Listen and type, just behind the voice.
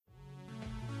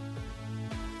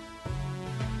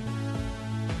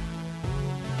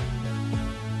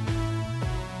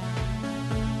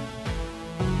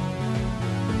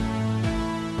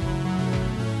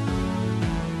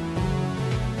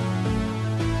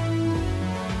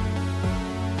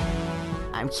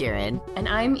I'm Kieran. And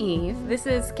I'm Eve. This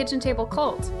is Kitchen Table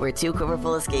Cult. We're two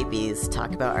quiverful escapees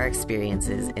talk about our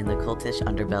experiences in the cultish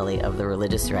underbelly of the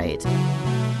religious right.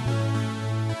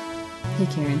 Hey,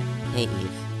 Kieran. Hey,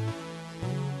 Eve.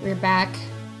 We're back.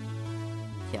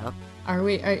 Yep. Are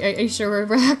we? Are you sure we're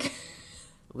back?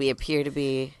 We appear to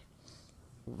be.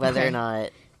 Whether Okay. or not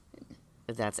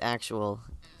that's actual.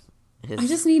 I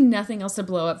just need nothing else to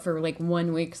blow up for like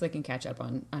 1 week so I can catch up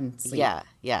on sleep.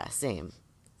 Yeah, same.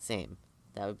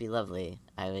 That would be lovely.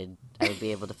 I would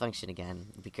be able to function again.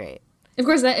 It'd be great. Of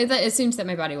course, that assumes that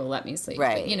my body will let me sleep.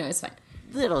 Right. But, it's fine.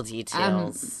 Little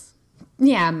details.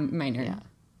 Yeah, minor. Yeah.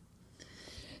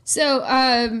 So,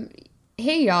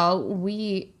 hey, y'all.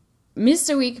 We missed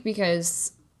a week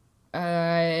because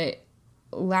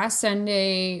last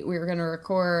Sunday we were going to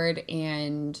record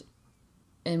and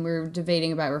we were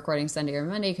debating about recording Sunday or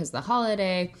Monday because of the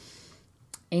holiday.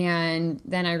 And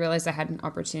then I realized I had an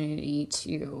opportunity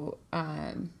to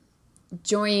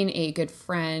join a good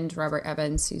friend, Robert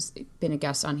Evans, who's been a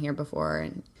guest on here before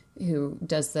and who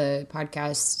does the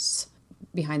podcasts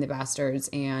Behind the Bastards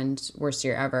and Worst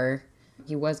Year Ever.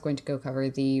 He was going to go cover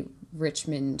the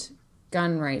Richmond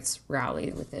gun rights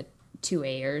rally with the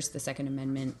 2A'ers, the Second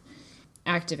Amendment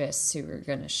activists who were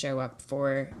going to show up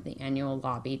for the annual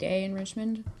lobby day in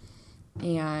Richmond.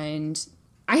 And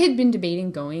I had been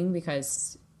debating going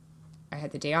because I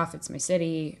had the day off. It's my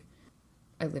city.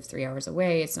 I live 3 hours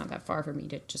away. It's not that far for me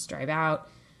to just drive out.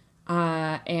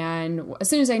 And as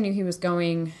soon as I knew he was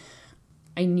going,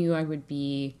 I knew I would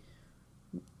be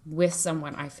with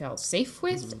someone I felt safe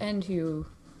with and who,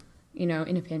 in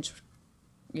a pinch,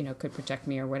 could protect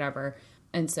me or whatever.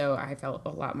 And so I felt a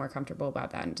lot more comfortable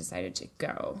about that and decided to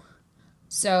go.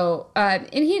 So, and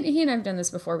he and I have done this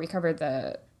before. We covered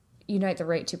the Unite the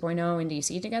Right 2.0 in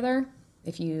DC together.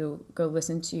 If you go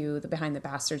listen to the Behind the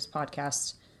Bastards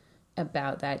podcast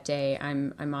about that day,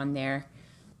 I'm on there.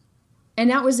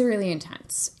 And that was really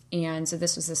intense. And so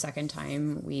this was the second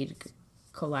time we'd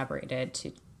collaborated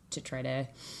to try to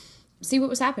see what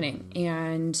was happening.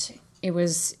 And it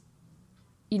was,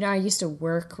 I used to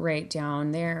work right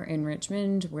down there in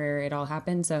Richmond where it all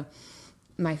happened. So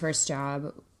my first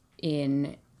job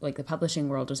in like the publishing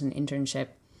world was an internship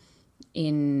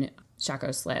in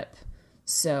Shockoe Slip.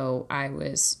 So I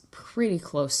was pretty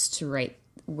close to right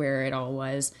where it all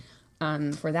was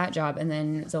for that job. And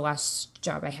then the last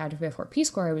job I had before Peace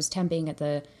Corps, I was temping at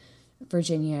the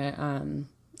Virginia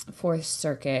Fourth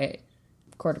Circuit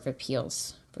Court of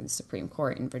Appeals for the Supreme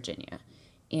Court in Virginia.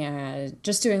 And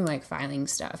just doing like filing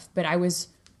stuff. But I was,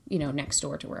 next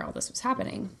door to where all this was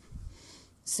happening.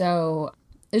 So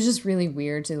it was just really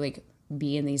weird to like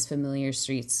be in these familiar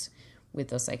streets with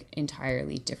this like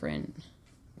entirely different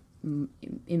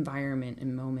environment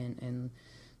and moment, and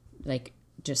like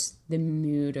just the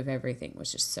mood of everything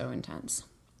was just so intense.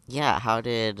 Yeah, how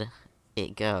did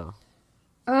it go?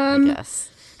 I guess.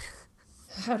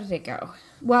 How did it go?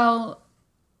 Well,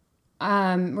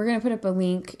 we're gonna put up a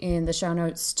link in the show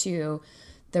notes to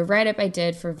the write-up I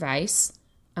did for Vice,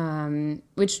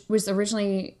 which was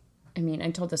originally, I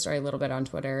told the story a little bit on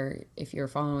Twitter if you're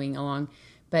following along,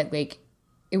 but like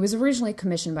it was originally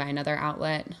commissioned by another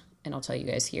outlet. And I'll tell you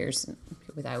guys here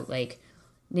without like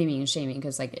naming and shaming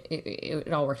because like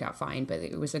it all worked out fine. But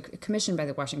it was commissioned by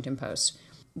the Washington Post.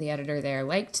 The editor there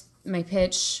liked my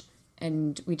pitch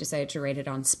and we decided to write it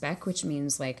on spec, which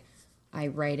means like I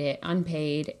write it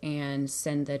unpaid and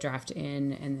send the draft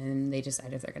in and then they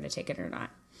decide if they're going to take it or not.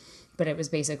 But it was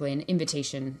basically an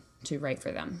invitation to write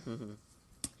for them. Mm-hmm.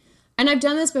 And I've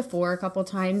done this before a couple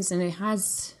times and it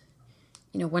has...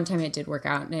 one time it did work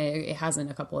out and it hasn't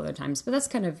a couple other times, but that's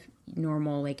kind of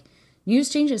normal. Like news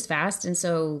changes fast. And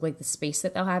so like the space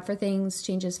that they'll have for things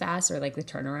changes fast, or like the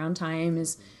turnaround time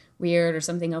is weird, or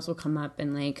something else will come up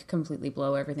and like completely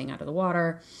blow everything out of the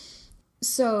water.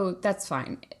 So that's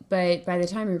fine. But by the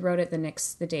time we wrote it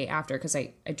the day after, cause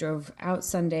I drove out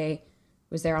Sunday,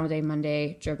 was there all day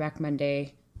Monday, drove back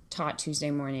Monday, taught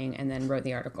Tuesday morning, and then wrote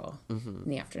the article in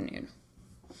the afternoon.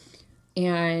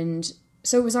 And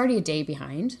so it was already a day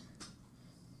behind.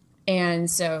 And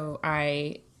so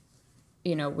I,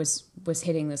 was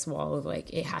hitting this wall of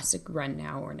like, it has to run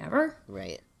now or never.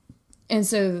 Right. And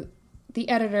so the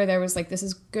editor there was like, this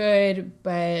is good,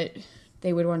 but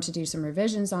they would want to do some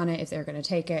revisions on it if they're going to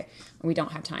take it. And we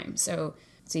don't have time. So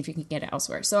see if you can get it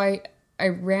elsewhere. So I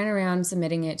ran around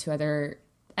submitting it to other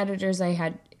editors I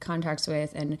had contacts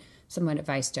with, and someone at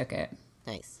Vice took it.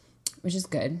 Nice. Which is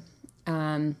good.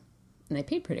 And they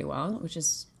paid pretty well, which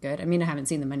is good. I haven't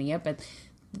seen the money yet, but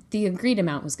the agreed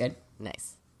amount was good.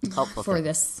 Nice. Helpful for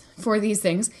these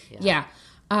things. Yeah.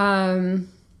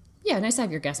 Yeah, nice to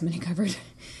have your gas money covered.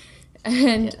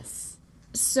 And yes.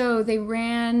 So they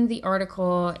ran the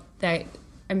article that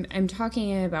I'm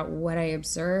talking about what I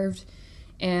observed,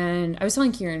 and I was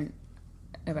telling Kieran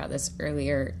about this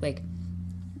earlier. Like,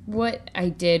 what I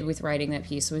did with writing that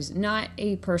piece was not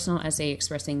a personal essay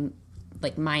expressing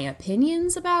like my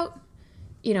opinions about,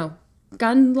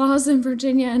 gun laws in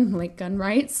Virginia and like gun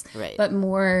rights, Right. but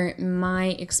more my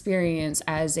experience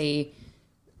as a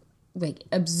like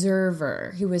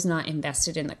observer who was not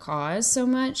invested in the cause so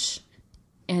much,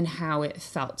 and how it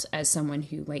felt as someone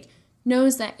who like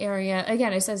knows that area.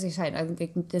 Again, as I said, I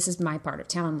think this is my part of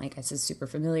town. Like, this is super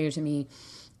familiar to me,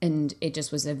 and it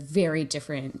just was a very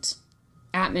different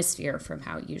atmosphere from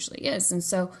how it usually is. And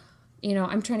so,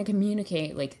 I'm trying to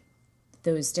communicate like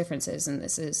those differences, and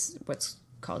this is what's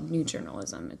called new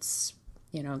journalism. It's,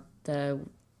 the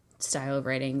style of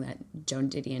writing that Joan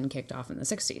Didion kicked off in the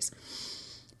 60s.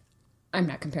 I'm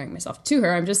not comparing myself to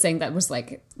her. I'm just saying that was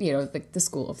like, the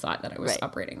school of thought that I was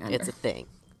operating under. It's a thing.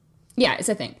 Yeah, it's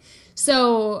a thing.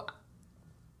 So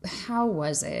how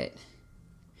was it?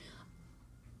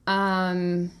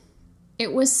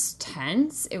 It was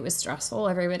tense. It was stressful.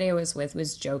 Everybody I was with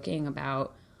was joking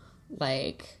about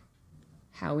like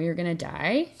how we were gonna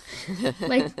die,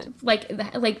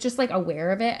 like just like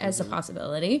aware of it as a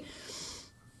possibility.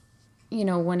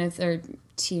 One of their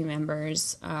team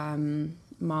members,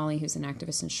 Molly, who's an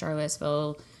activist in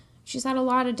Charlottesville, she's had a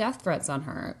lot of death threats on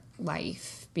her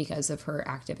life because of her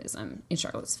activism in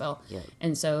Charlottesville. Yeah.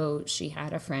 And so she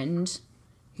had a friend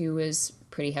who was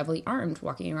pretty heavily armed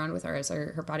walking around with her as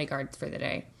her bodyguard for the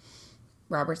day.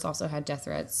 Roberts also had death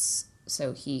threats,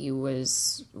 so he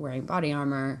was wearing body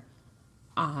armor.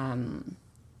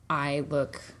 I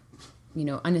look,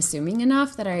 unassuming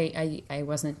enough that I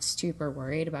wasn't super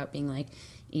worried about being like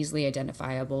easily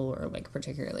identifiable or like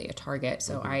particularly a target.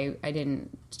 So I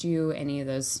didn't take any of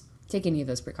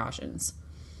those precautions,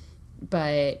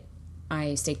 but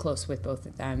I stayed close with both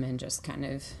of them and just kind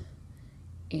of,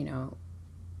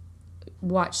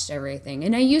 watched everything.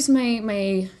 And I used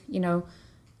my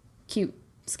cute,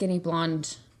 skinny,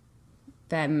 blonde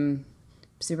femme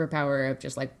superpower of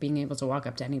just like being able to walk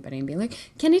up to anybody and be like,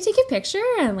 can I take a picture?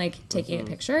 And like taking a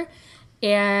picture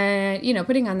and,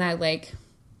 putting on that like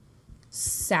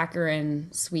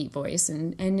saccharine sweet voice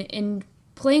and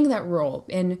playing that role.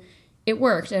 And it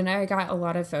worked. And I got a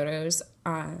lot of photos.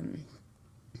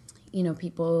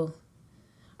 People,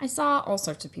 I saw all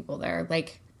sorts of people there.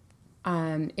 Like,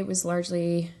 it was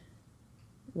largely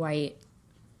white,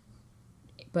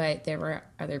 but there were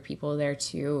other people there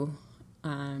too.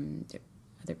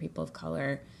 Other people of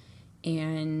color,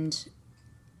 and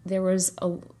there was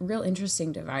a real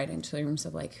interesting divide in terms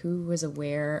of like who was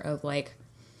aware of like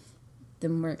the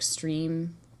more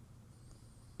extreme,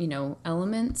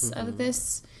 elements of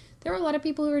this. There were a lot of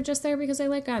people who were just there because they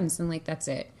like guns and like that's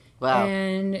it. Wow.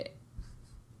 And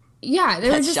yeah,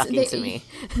 That's shocking to me.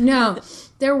 No,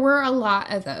 there were a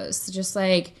lot of those, just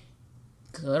like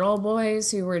good old boys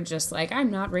who were just like,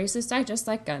 I'm not racist, I just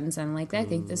like guns, and like I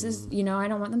think this is, I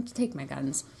don't want them to take my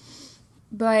guns.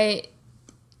 But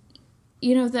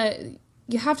you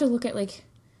have to look at like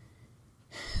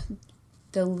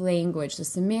the language, the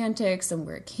semantics, and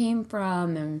where it came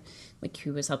from, and like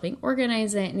who was helping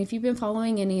organize it. And if you've been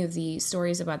following any of the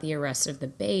stories about the arrest of the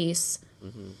base,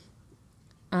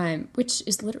 which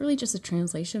is literally just a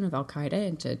translation of Al Qaeda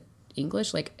into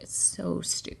English, like it's so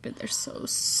stupid. They're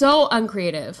so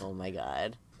uncreative. Oh my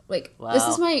god. Like, wow. This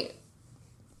is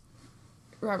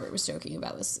Robert was joking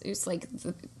about this. It's like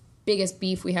the biggest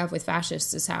beef we have with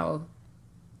fascists is how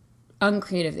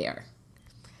uncreative they are.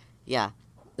 Yeah.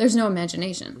 There's no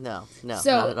imagination. No, not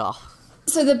at all.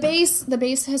 So the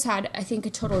base has had, I think, a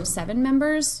total of 7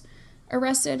 members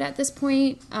arrested at this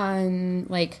point.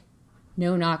 Like,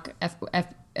 no knock,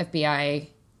 FBI,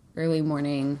 early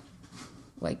morning,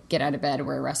 like, get out of bed,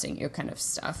 we're arresting you kind of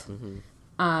stuff.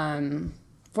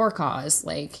 For cause,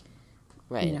 like,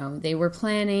 right. They were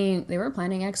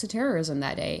planning acts of terrorism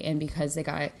that day, and because they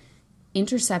got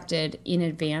intercepted in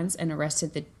advance and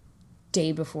arrested the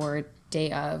day before,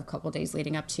 day of, a couple days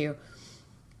leading up to,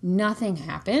 nothing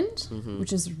happened,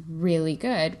 which is really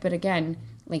good. But again,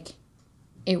 like,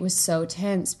 it was so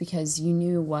tense because you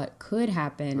knew what could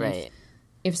happen right.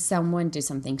 if someone did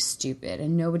something stupid,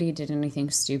 and nobody did anything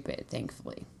stupid,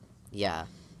 thankfully. Yeah.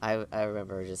 I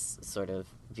remember just sort of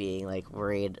being, like,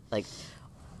 worried, like,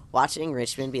 watching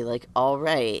Richmond be like, all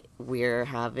right, we're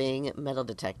having metal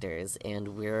detectors, and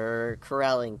we're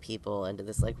corralling people into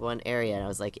this, like, one area. And I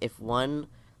was like, if one,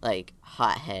 like,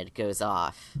 hothead goes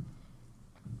off,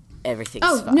 everything's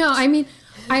fucked. No, I mean,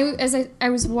 I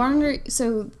was wondering,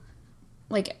 so,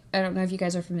 like, I don't know if you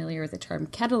guys are familiar with the term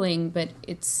kettling, but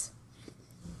it's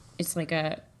like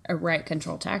a a riot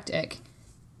control tactic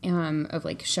of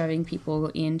like shoving people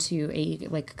into a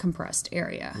like compressed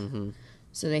area,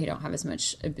 so they don't have as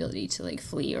much ability to like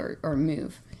flee or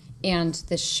move. And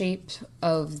the shape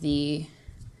of the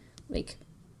like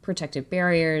protective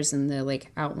barriers and the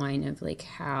like outline of like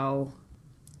how,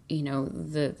 you know,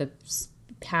 the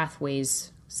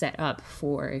pathways set up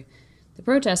for the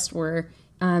protests were,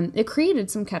 it created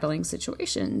some kettling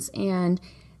situations. And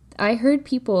I heard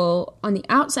people on the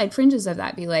outside fringes of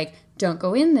that be like, don't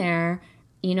go in there.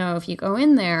 You know, if you go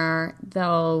in there,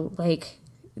 they're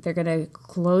going to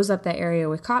close up that area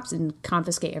with cops and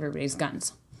confiscate everybody's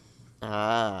guns.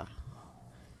 Like,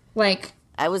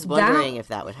 I was wondering if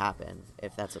that would happen,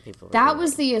 if that's what people were that doing.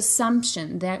 was the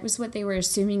assumption. That was what they were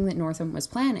assuming that Northam was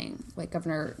planning, like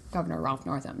Governor Ralph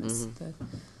Northam is the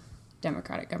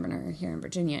Democratic governor here in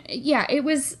Virginia. Yeah, it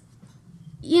was,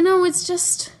 you know, it's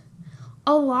just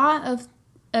a lot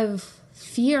of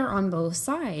fear on both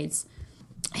sides.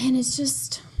 And it's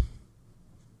just,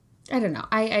 I don't know.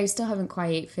 I still haven't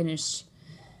quite finished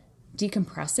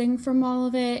decompressing from all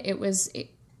of it.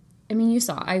 I mean, you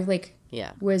saw, I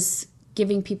was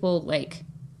giving people like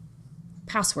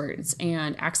passwords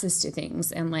and access to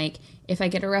things. And like, if I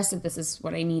get arrested, this is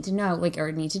what I need to know, like,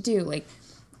 or need to do. Like,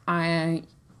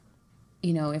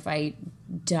 you know, if I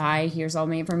die, here's all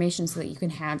my information so that you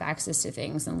can have access to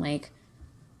things and like,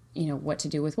 you know, what to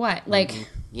do with what. Like,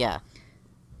 yeah,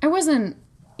 I wasn't,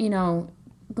 you know,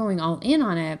 going all in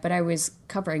on it, but I was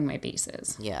covering my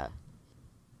bases. Yeah.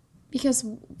 Because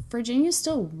Virginia's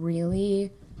still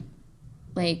really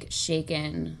like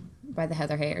shaken by the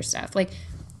Heather Heyer stuff. Like,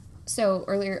 so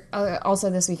earlier, also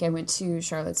this week I went to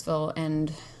Charlottesville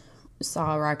and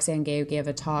saw Roxane Gay give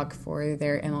a talk for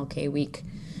their MLK Week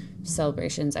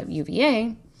celebrations at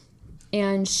UVA.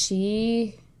 And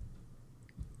she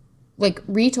like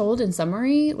retold in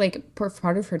summary, like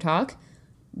part of her talk,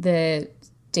 the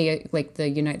day, like the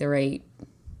Unite the Right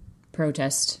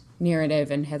protest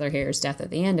narrative and Heather Heyer's death at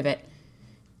the end of it.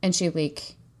 And she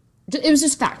like, it was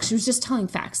just facts. She was just telling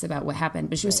facts about what happened,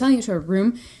 but she was telling it to a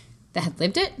room that had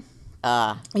lived it.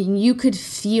 And you could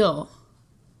feel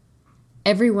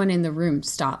everyone in the room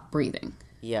stop breathing.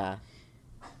 Yeah.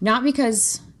 Not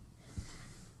because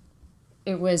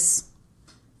it was,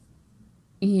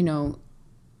 you know,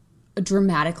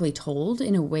 dramatically told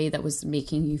in a way that was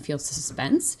making you feel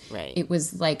suspense. Right. It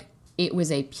was like, it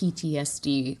was a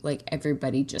PTSD, like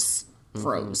everybody just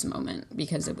froze moment,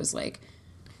 because it was like,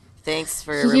 thanks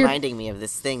for reminding me of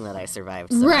this thing that I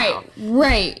survived somehow.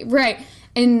 Right.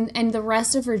 And the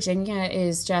rest of Virginia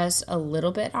is just a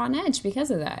little bit on edge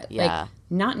because of that. Yeah. Like,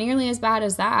 not nearly as bad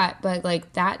as that, but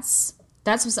like that's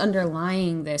what's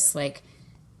underlying this like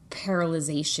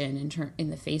paralyzation in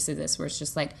the face of this, where it's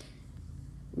just like,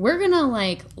 we're gonna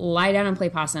like lie down and play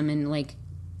possum and like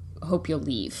hope you'll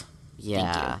leave.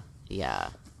 Yeah. Thank you. Yeah.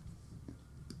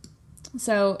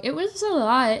 So it was a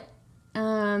lot.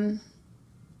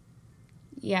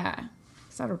 Yeah.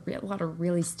 It's not a lot of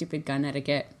really stupid gun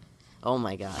etiquette. Oh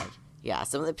my god. Yeah,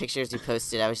 some of the pictures you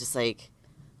posted, I was just like,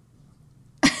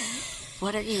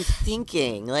 what are you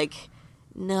thinking? Like,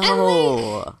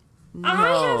 no. And, like,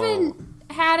 I haven't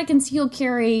had a concealed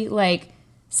carry, like,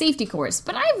 safety course,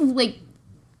 but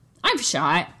I've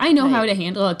shot. I know how to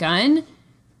handle a gun.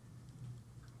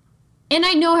 And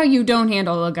I know how you don't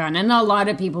handle a gun. And a lot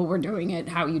of people were doing it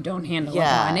how you don't handle a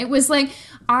gun. It was like,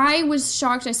 I was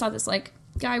shocked. I saw this, like,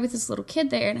 guy with this little kid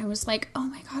there, and I was like, oh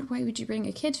my god, why would you bring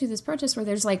a kid to this protest where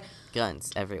there's, like...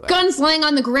 guns everywhere. Guns lying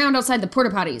on the ground outside the porta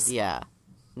potties. Yeah.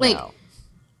 Like,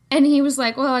 and he was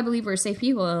like, well, I believe we're safe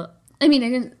people. I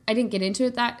mean, I didn't get into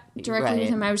it that directly with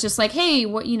him. I was just like, hey,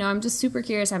 what, you know, I'm just super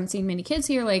curious. I haven't seen many kids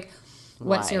here. Like,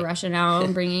 what's your rationale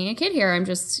in bringing a kid here? I'm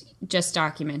just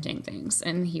documenting things.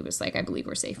 And he was like, I believe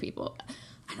we're safe people.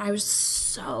 And I was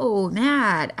so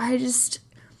mad. I just,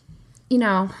 you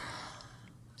know,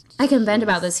 I can vent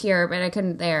about this here, but I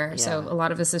couldn't there. Yeah. So a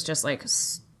lot of this is just like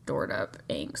stored up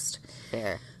angst.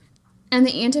 Fair. And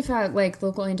the Antifa, like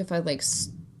local Antifa, like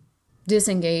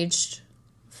disengaged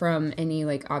from any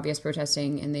like obvious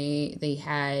protesting, and they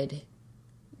had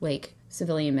like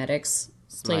civilian medics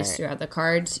placed throughout the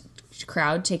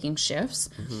crowd taking shifts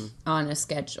on a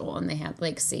schedule, and they had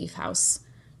like safe house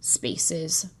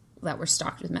spaces that were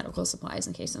stocked with medical supplies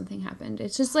in case something happened.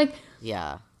 It's just like,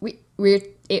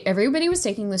 everybody was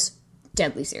taking this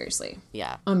deadly seriously.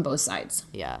 Yeah. On both sides.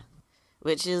 Yeah.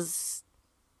 Which is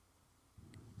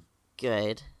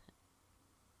good,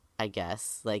 I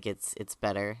guess. Like, it's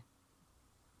better.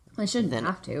 I shouldn't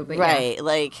have to, but right, yeah.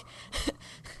 Like,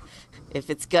 if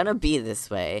it's gonna be this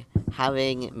way,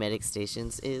 having medic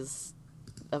stations is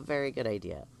a very good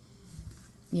idea.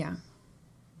 Yeah.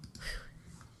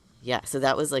 Yeah, so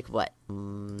that was like what?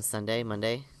 Sunday,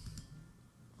 Monday?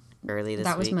 Early this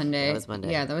That was week? Monday. That was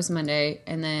Monday. Yeah, that was Monday.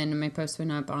 And then my post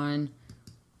went up on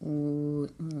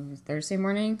Thursday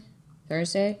morning?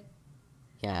 Thursday?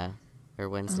 Yeah, or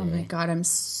Wednesday. Oh my God, I'm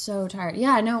so tired.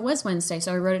 Yeah, no, it was Wednesday.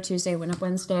 So I wrote it Tuesday, went up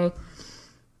Wednesday.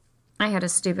 I had a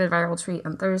stupid viral tweet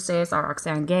on Thursday. Saw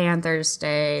Roxane Gay on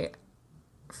Thursday.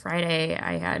 Friday,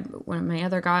 I had one of my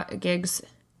other gigs.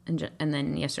 And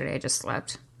then yesterday, I just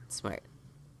slept. Smart.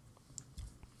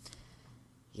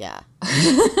 Yeah.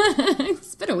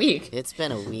 It's been a week. It's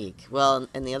been a week. Well,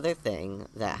 and the other thing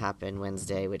that happened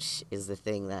Wednesday, which is the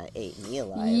thing that ate me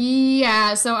alive.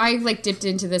 Yeah, so I like dipped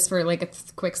into this for like a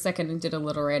quick second and did a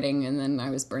little writing, and then I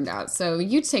was burned out. So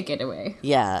you take it away.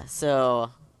 Yeah,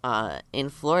 so in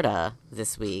Florida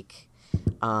this week,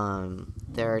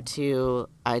 there are two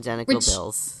identical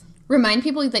bills. Remind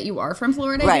people that you are from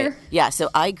Florida Right. here. Yeah, so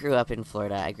I grew up in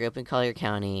Florida. I grew up in Collier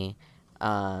County.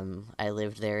 I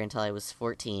lived there until I was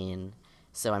 14,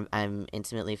 so I'm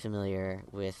intimately familiar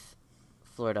with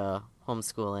Florida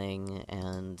homeschooling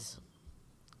and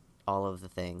all of the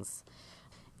things.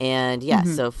 And yeah,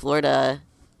 so Florida,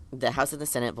 the House and the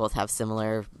Senate both have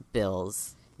similar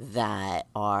bills that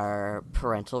are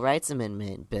parental rights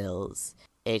amendment bills.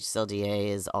 HSLDA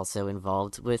is also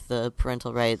involved with the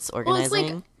parental rights organizing. Well,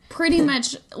 it's like pretty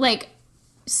much like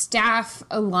staff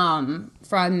alum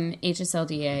from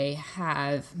HSLDA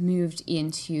have moved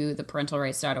into the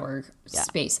parentalrights.org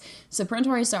space. So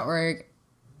parentalrights.org,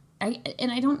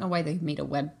 I don't know why they made a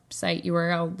website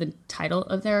URL the title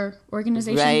of their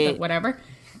organization, but whatever.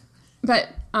 But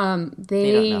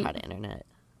they don't know how to internet.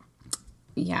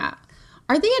 Yeah.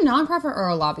 Are they a nonprofit or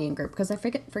a lobbying group? Because I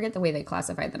forget the way they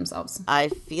classified themselves. I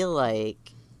feel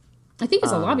like I think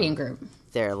it's a lobbying group.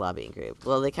 They're a lobbying group.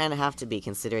 Well, they kind of have to be,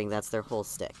 considering that's their whole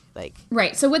stick. Like,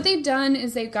 right. So what they've done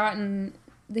is they've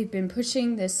been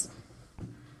pushing this,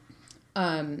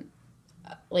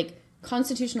 like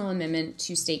constitutional amendment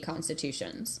to state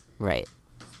constitutions. Right.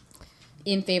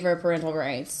 In favor of parental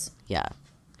rights. Yeah.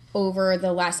 Over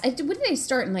the last, when did they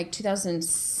start in like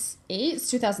 2008,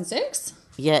 2006?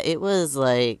 Yeah, it was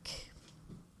like,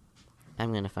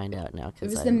 I'm gonna find out now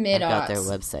because I've got their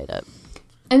website up.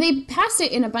 And they passed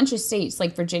it in a bunch of states.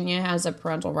 Like Virginia has a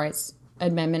parental rights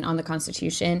amendment on the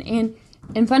Constitution,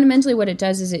 and fundamentally, what it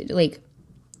does is it like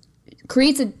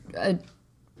creates a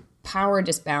power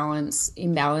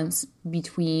imbalance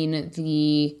between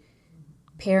the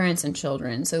parents and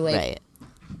children. So, like,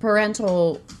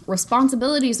 parental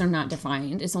responsibilities are not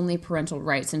defined; it's only parental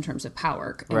rights in terms of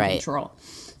power and control.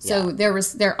 So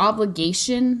their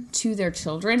obligation to their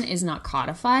children is not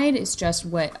codified. It's just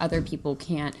what other people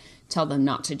can't tell them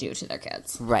not to do to their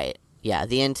kids. Right. Yeah.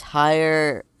 The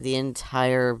entire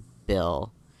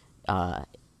bill,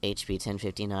 HB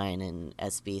 1059 and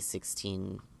SB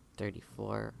 1634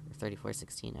 or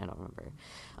 3416, I don't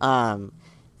remember.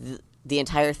 The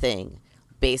entire thing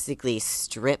basically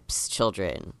strips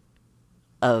children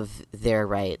of their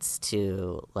rights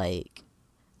to like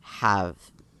have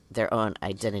their own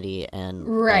identity and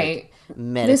like,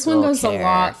 medical This one goes care. a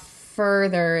lot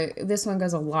further. This one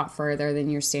goes a lot further than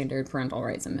your standard parental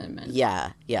rights amendment.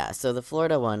 Yeah. So the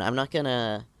Florida one, I'm not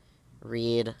gonna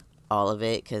read all of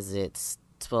it because it's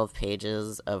 12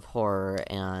 pages of horror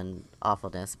and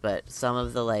awfulness, but some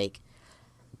of the like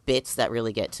bits that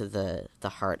really get to the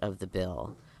heart of the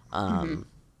bill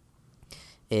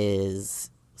is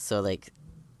so like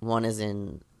one is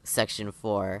in section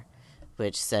 4,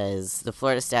 which says the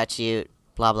Florida statute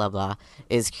blah blah blah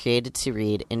is created to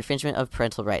read infringement of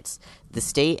parental rights. The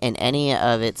state and any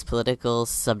of its political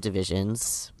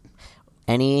subdivisions,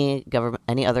 any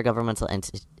other governmental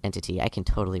entity, I can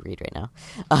totally read right now.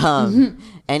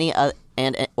 Any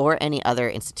other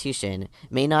institution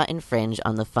may not infringe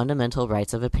on the fundamental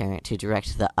rights of a parent to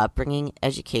direct the upbringing,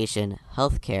 education,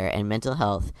 health care, and mental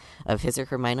health of his or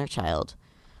her minor child,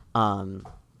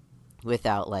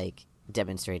 without like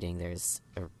demonstrating there's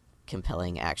a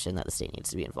compelling action that the state needs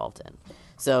to be involved in.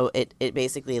 So it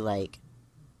basically like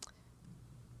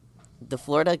the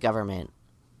Florida government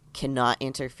cannot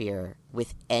interfere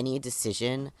with any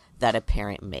decision that a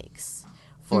parent makes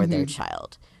for their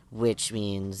child, which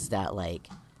means that like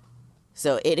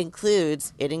so it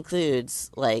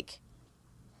includes like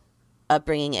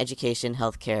upbringing, education,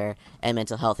 healthcare, and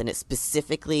mental health, and it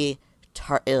specifically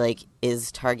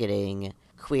is targeting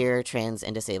queer, trans,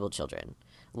 and disabled children.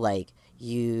 Like,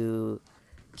 you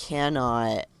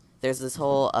cannot... There's this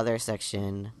whole other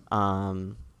section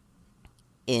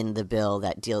in the bill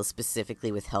that deals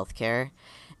specifically with healthcare,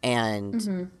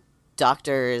 and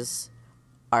doctors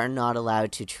are not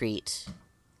allowed to treat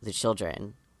the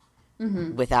children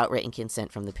without written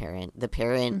consent from the parent. The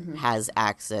parent has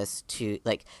access to,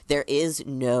 like, there is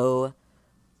no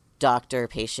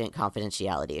doctor-patient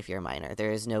confidentiality if you're a minor. There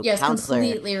is no counselor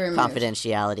completely removed.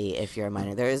 confidentiality if you're a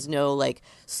minor. There is no, like,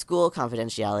 school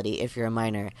confidentiality if you're a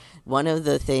minor. One of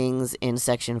the things in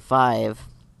Section 5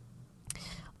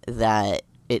 that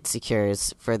it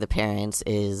secures for the parents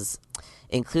is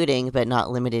including, but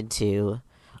not limited to,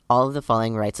 all of the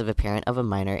following rights of a parent of a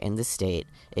minor in the state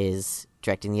is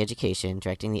directing the education,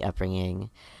 directing the upbringing,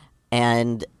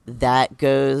 and that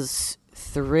goes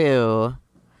through,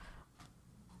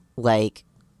 like,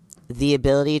 the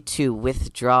ability to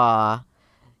withdraw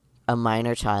a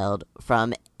minor child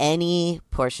from any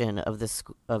portion of the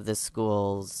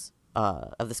school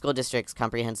district's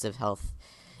comprehensive health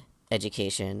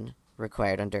education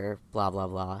required under blah blah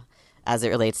blah, as it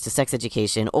relates to sex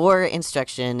education or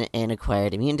instruction in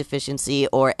acquired immune deficiency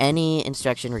or any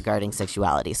instruction regarding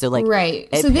sexuality. So, like, right.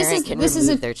 a So parent can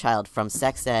remove their child from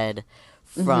sex ed,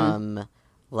 from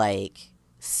like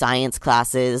science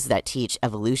classes that teach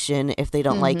evolution if they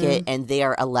don't like it, and they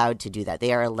are allowed to do that.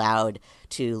 They are allowed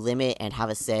to limit and have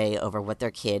a say over what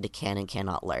their kid can and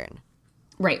cannot learn.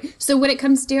 Right. So what it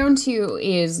comes down to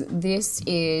is this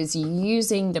is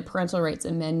using the parental rights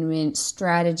amendment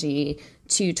strategy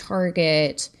to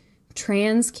target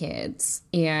trans kids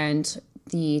and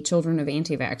the children of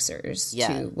anti-vaxxers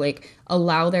to, like,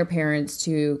 allow their parents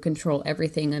to control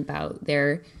everything about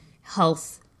their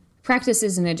health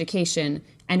practices and education,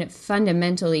 and it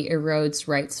fundamentally erodes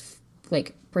rights,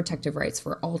 like protective rights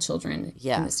for all children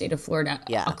in the state of Florida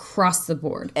across the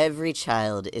board. Every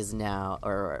child is now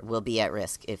or will be at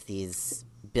risk if these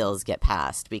bills get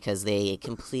passed because they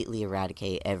completely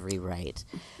eradicate every right.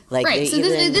 Like, right. So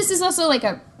this is also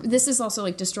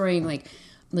like destroying like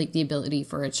the ability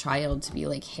for a child to be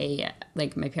like, hey,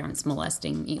 like, my parents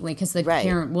molesting me, like, because the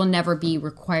parent will never be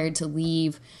required to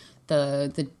leave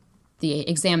the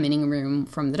examining room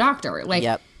from the doctor.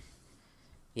 Like,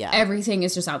 everything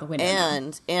is just out the window.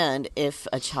 And if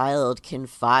a child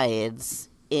confides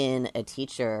in a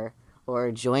teacher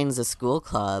or joins a school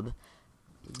club,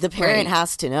 the parent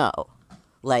has to know.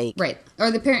 Like, right. Or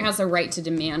the parent has a right to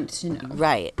demand to know.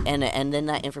 Right. And then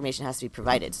that information has to be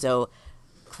provided. So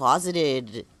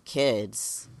closeted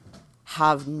kids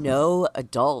have no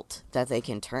adult that they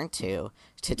can turn to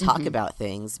talk about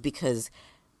things, because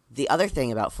the other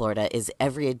thing about Florida is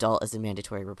every adult is a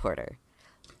mandatory reporter.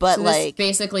 But, so like, this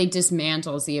basically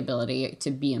dismantles the ability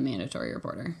to be a mandatory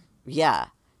reporter. Yeah.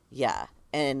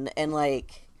 And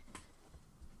like,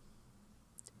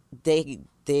 they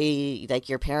like,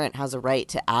 your parent has a right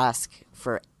to ask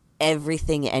for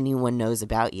everything anyone knows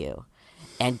about you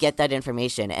and get that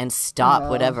information and stop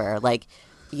whatever. Like,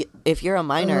 if you're a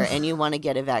minor and you want to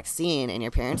get a vaccine and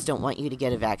your parents don't want you to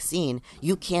get a vaccine,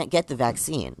 you can't get the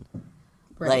vaccine.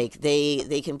 Right. Like,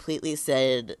 they completely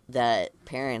said that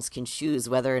parents can choose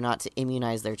whether or not to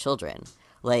immunize their children.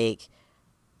 Like,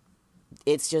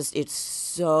 it's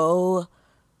so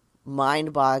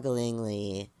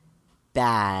mind-bogglingly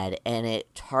bad, and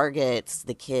it targets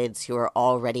the kids who are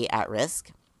already at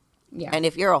risk. Yeah. And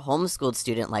if you're a homeschooled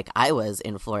student like I was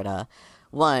in Florida,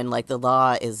 one, like, the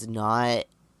law is not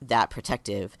that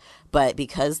protective, but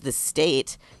because the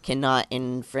state cannot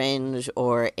infringe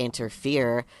or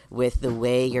interfere with the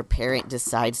way your parent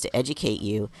decides to educate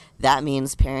you, that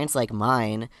means parents like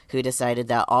mine, who decided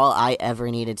that all I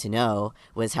ever needed to know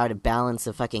was how to balance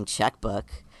a fucking checkbook,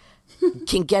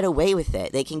 can get away with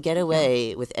it. They can get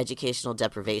away with educational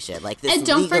deprivation. Like, this, and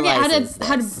don't forget how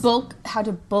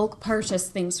to bulk purchase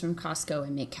things from Costco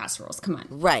and make casseroles. Come on.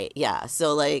 Right, yeah.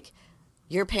 So, like,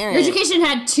 your parent... Your education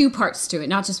had two parts to it,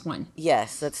 not just one.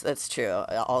 Yes, that's true.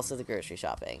 Also the grocery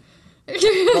shopping.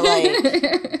 But,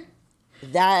 like,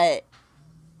 that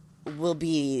will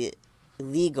be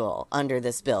legal under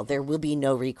this bill. There will be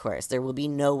no recourse. There will be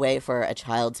no way for a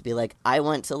child to be like, I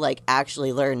want to, like,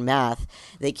 actually learn math.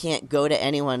 They can't go to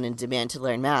anyone and demand to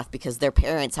learn math because their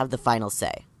parents have the final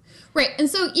say. Right. And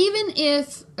so even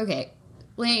if, okay,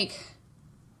 like,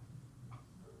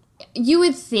 you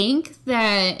would think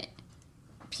that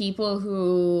people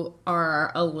who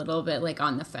are a little bit, like,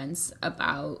 on the fence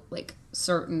about, like,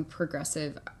 certain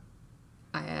progressive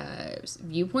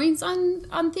viewpoints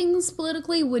on things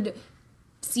politically would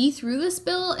see through this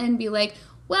bill and be like,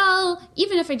 well,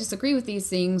 even if I disagree with these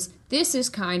things, this is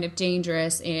kind of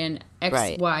dangerous in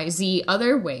X, Y, Z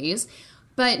other ways.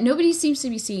 But nobody seems to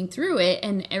be seeing through it,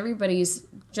 and everybody's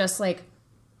just, like,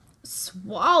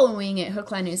 swallowing it hook,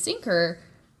 line, and sinker.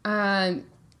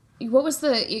 What was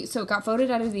so it got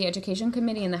voted out of the Education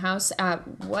Committee in the House at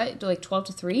what, like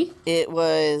 12-3? It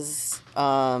was,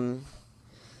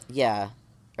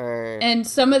 or And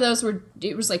some of those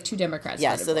it was like 2 Democrats.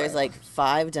 yeah, voted so for there's it. like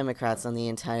 5 Democrats on the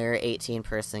entire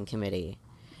 18-person committee,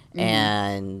 Mm-hmm.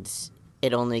 and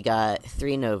it only got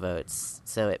 3 no votes.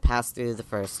 So it passed through the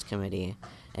first committee,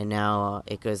 and now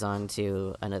it goes on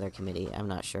to another committee. I'm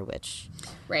not sure which.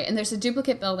 Right, and there's a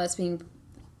duplicate bill that's being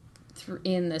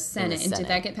in the Senate. And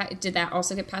Senate. did that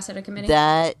also get passed out of committee?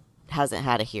 That hasn't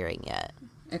had a hearing yet,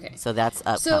 Okay. so that's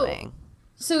upcoming.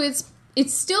 So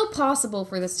it's still possible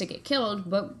for this to get killed,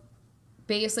 but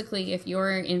basically, if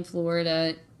you're in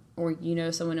Florida or you know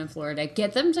someone in Florida,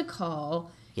 get them to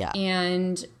call Yeah.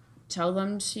 and tell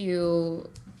them to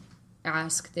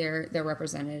ask their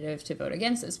representative to vote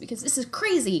against this, because this is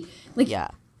crazy. Like, Yeah.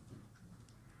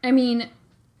 I mean,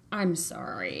 I'm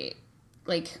sorry.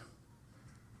 Like,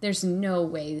 there's no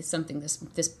way something this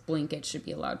blanket should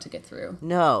be allowed to get through.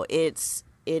 No, it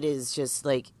is just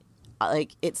like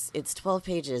it's 12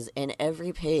 pages, and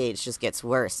every page just gets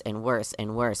worse and worse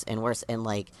and worse and worse, and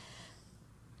like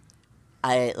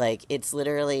it's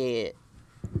literally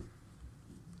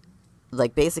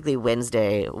like basically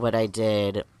Wednesday what I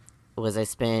did was I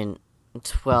spent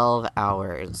 12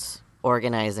 hours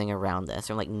organizing around this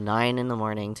from like 9 in the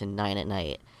morning to 9 at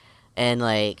night. And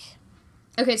like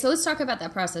Okay, so let's talk about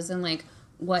that process and like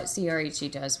what CRHE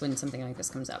does when something like this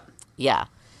comes up. yeah.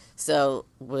 So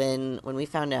when we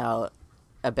found out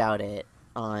about it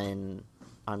on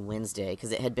Wednesday,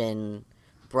 because it had been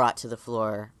brought to the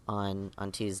floor on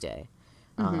Tuesday,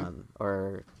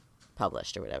 or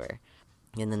published or whatever,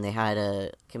 and then they had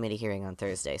a committee hearing on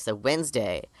Thursday. So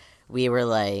Wednesday, we were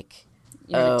like,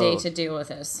 You have a day to deal with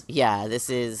this. yeah,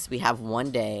 we have one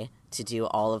day to do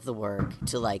all of the work,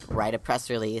 to like write a press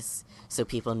release so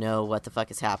people know what the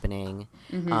fuck is happening,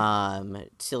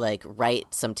 to like write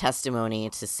some testimony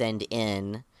to send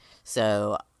in.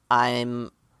 So I'm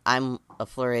a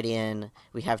Floridian.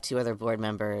 We have 2 other board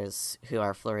members who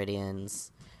are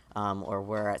Floridians, or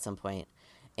were at some point.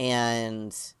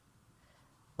 And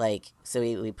like, so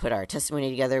we put our testimony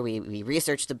together. We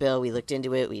researched the bill. We looked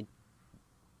into it. We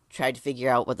tried to figure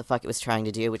out what the fuck it was trying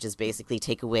to do, which is basically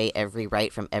take away every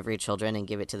right from every children and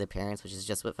give it to the parents, which is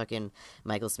just what fucking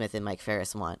Michael Smith and Mike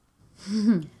Ferris want.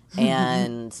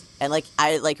 and like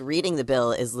I like reading the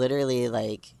bill is literally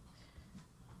like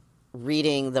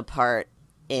reading the part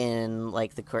in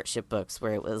like the courtship books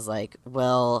where it was like,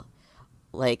 well,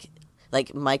 like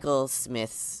Michael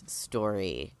Smith's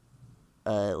story,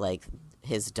 like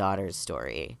his daughter's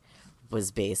story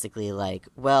was basically like,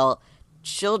 well,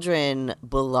 children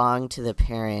belong to the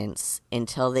parents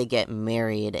until they get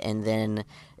married, and then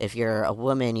if you're a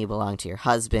woman, you belong to your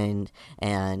husband,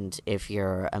 and if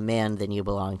you're a man, then you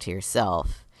belong to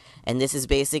yourself. And this is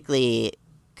basically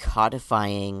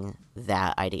codifying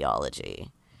that ideology.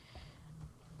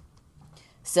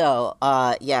 So,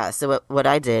 so what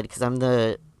I did, because I'm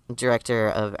the director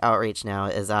of outreach now,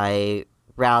 is I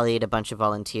rallied a bunch of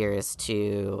volunteers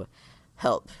to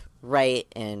help write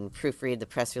and proofread the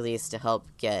press release, to help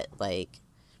get like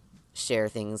share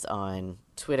things on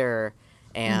Twitter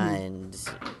and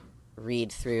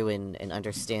read through and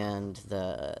understand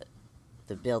the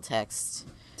bill text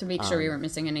To make sure we weren't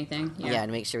missing anything. yeah,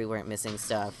 and make sure we weren't missing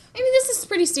stuff. I mean, this is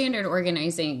pretty standard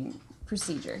organizing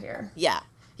procedure here. Yeah,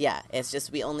 it's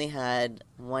just we only had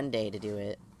one day to do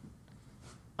it,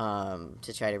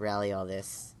 to try to rally all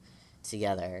this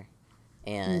together.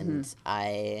 And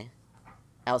I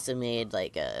also made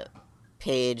like a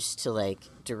page to like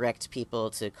direct people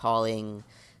to calling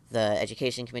the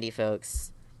education committee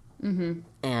folks,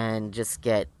 and just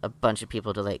get a bunch of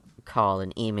people to like call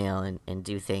and email and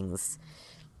do things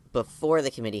before the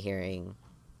committee hearing,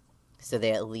 so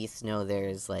they at least know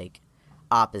there's like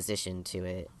opposition to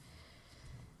it.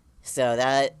 So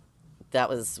that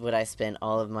was what I spent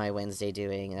all of my Wednesday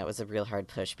doing. That was a real hard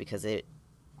push, because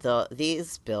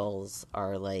these bills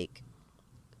are like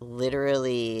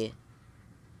literally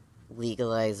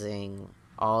legalizing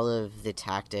all of the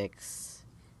tactics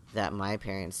that my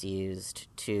parents used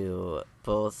to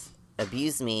both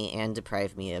abuse me and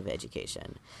deprive me of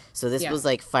education. So this was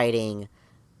like fighting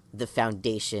the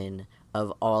foundation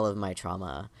of all of my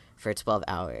trauma for 12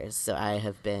 hours. So I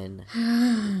have been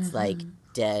like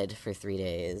dead for 3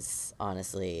 days,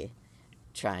 honestly,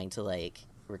 trying to like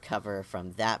recover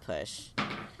from that push.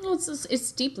 Well,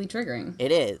 it's deeply triggering.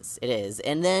 It is.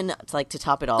 And then like to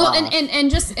top it all Well, off.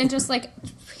 and just like,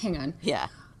 hang on. Yeah.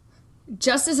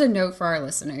 Just as a note for our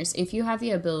listeners, if you have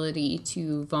the ability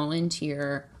to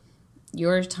volunteer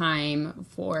your time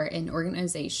for an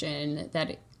organization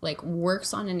that like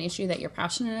works on an issue that you're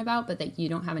passionate about, but that you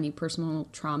don't have any personal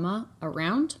trauma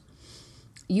around,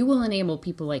 you will enable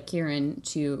people like Kieran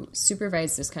to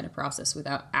supervise this kind of process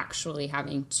without actually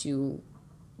having to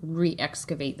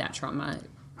re-excavate that trauma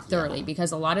thoroughly,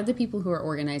 because a lot of the people who are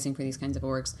organizing for these kinds of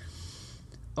orgs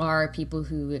are people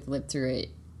who have lived through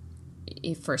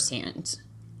it firsthand.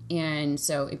 And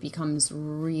so it becomes a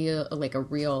real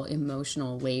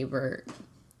emotional labor,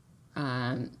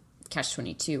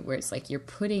 catch-22, where it's like you're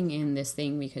putting in this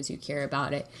thing because you care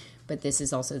about it, but this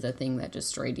is also the thing that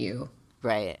destroyed you.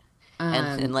 Right.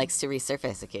 And likes to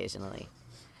resurface occasionally.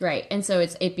 Right. And so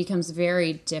it becomes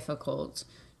very difficult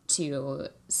to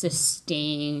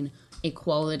sustain a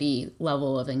quality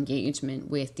level of engagement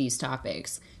with these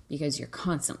topics because you're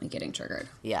constantly getting triggered.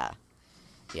 Yeah.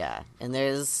 Yeah. And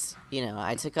there's,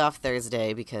 I took off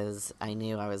Thursday because I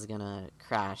knew I was going to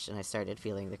crash, and I started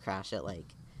feeling the crash at like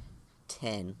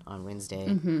 10 on Wednesday.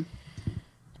 Mm-hmm.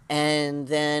 And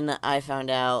then I found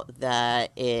out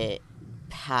that it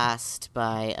passed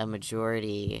by a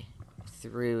majority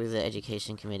through the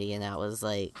education committee, and that was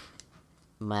like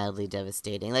mildly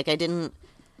devastating. Like I didn't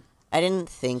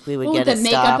think we would get it stopped. With the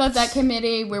makeup of that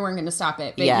committee, we weren't going to stop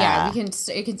it. But yeah,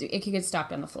 it could get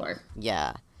stopped on the floor.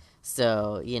 Yeah.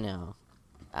 So,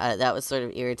 that was sort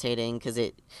of irritating because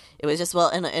it was just, well,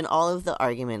 and all of the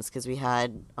arguments, because we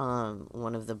had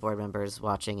one of the board members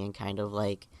watching and kind of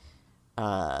like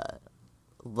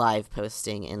live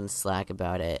posting in Slack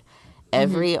about it.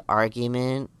 Every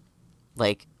argument,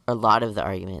 like a lot of the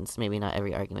arguments, maybe not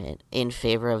every argument, in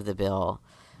favor of the bill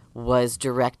was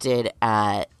directed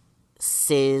at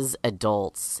cis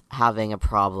adults having a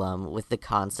problem with the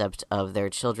concept of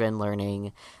their children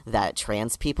learning that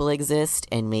trans people exist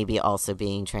and maybe also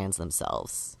being trans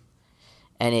themselves.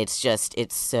 And it's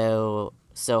so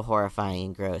horrifying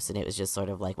and gross. And it was just sort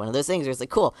of like one of those things where it's like,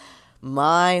 cool,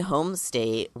 my home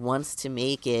state wants to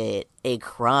make it a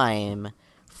crime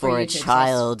for a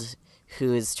child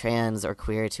who is trans or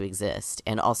queer to exist,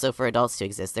 and also for adults to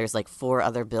exist. There's like 4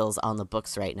 other bills on the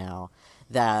books right now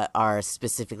that are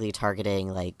specifically targeting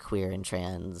like queer and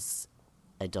trans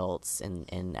adults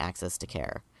and access to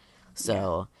care.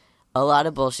 So a lot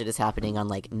of bullshit is happening on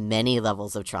like many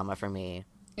levels of trauma for me.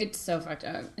 It's so fucked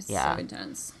up. It's so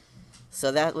intense.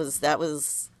 So that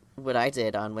was what I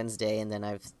did on Wednesday, and then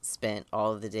I've spent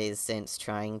all of the days since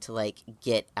trying to like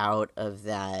get out of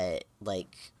that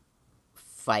like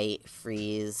fight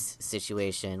freeze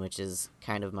situation, which is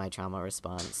kind of my trauma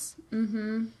response.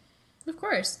 Mm-hmm. Of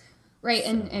course. Right. So.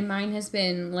 And mine has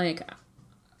been like,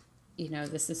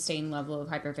 the sustained level of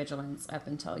hypervigilance up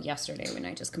until yesterday when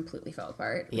I just completely fell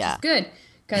apart, which is good.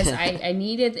 Because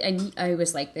I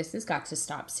was like, this has got to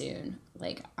stop soon.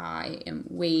 Like, I am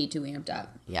way too amped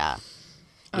up. Yeah.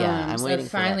 Yeah, I'm waiting for that to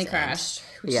finally crashed,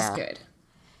 which is good.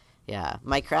 Yeah.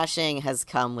 My crashing has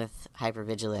come with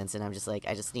hypervigilance, and I'm just like,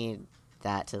 I just need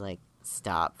that to like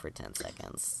stop for 10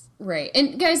 seconds. Right.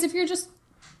 And guys, if you're just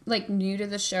like new to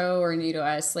the show or new to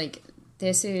us, like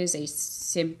this is a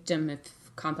symptom of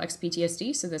complex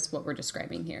PTSD. So that's what we're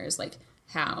describing here, is like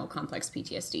how complex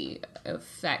PTSD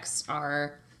affects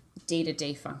our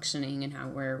day-to-day functioning and how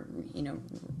we're,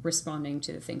 responding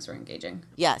to the things we're engaging.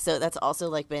 Yeah. So that's also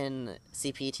like been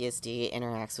CPTSD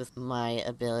interacts with my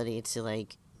ability to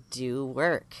like do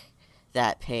work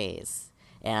that pays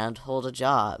and hold a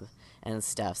job and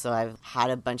stuff. So I've had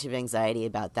a bunch of anxiety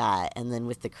about that. And then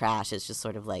with the crash, it's just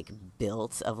sort of like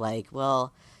built of like,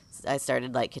 well, I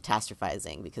started like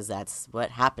catastrophizing, because that's what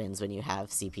happens when you have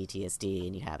CPTSD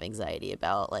and you have anxiety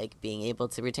about like being able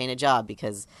to retain a job,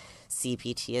 because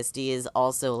CPTSD is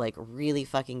also like really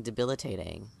fucking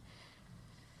debilitating.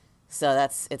 So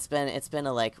it's been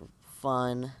a like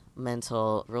fun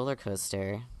mental roller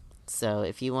coaster. So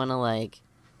if you want to like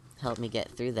help me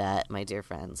get through that, my dear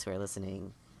friends who are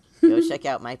listening, go check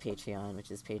out my Patreon,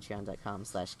 which is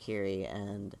patreon.com/Kiri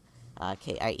and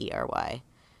Kiey,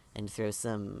 and throw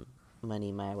some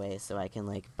money my way so I can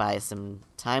like buy some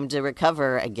time to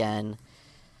recover again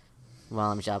while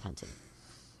I'm job hunting.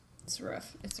 It's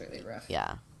rough. It's really rough.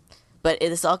 Yeah. But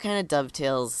this all kind of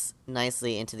dovetails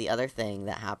nicely into the other thing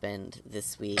that happened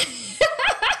this week.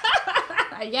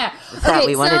 Yeah. That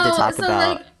we wanted to talk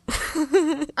about.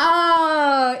 Like,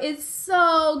 oh, it's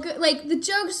so good. Like, the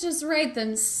jokes just write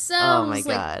themselves. Oh, my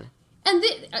God. And,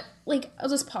 I'll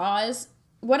just pause.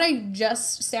 What I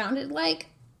just sounded like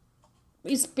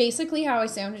is basically how I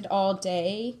sounded all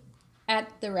day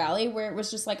at the rally, where it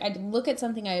was just like, I'd look at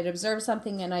something, I'd observe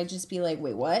something, and I'd just be like,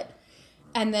 wait, what?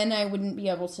 And then I wouldn't be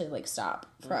able to, like, stop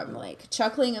from, like,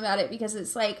 chuckling about it, because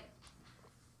it's like,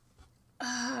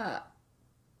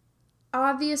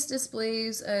 obvious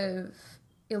displays of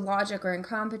illogic or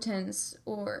incompetence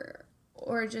or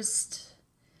just,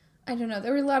 I don't know.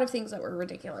 There were a lot of things that were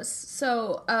ridiculous.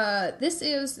 So this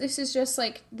is just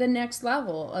like the next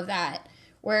level of that,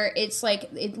 where it's like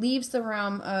it leaves the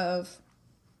realm of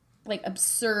like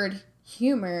absurd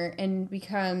humor and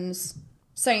becomes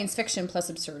science fiction plus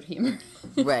absurd humor.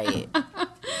 Right.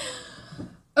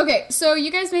 Okay, so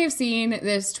you guys may have seen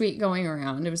this tweet going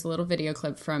around. It was a little video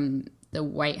clip from the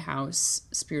White House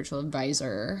spiritual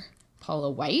advisor, Paula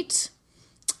White,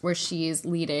 where she's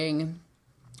leading.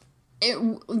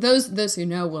 Those who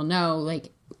know will know,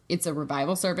 like, it's a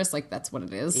revival service. Like, that's what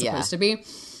it is supposed to be,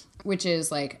 which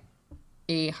is, like,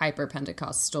 a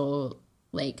hyper-Pentecostal,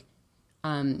 like,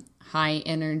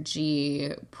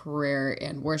 high-energy prayer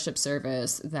and worship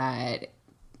service that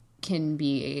can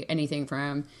be anything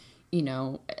from, you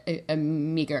know, a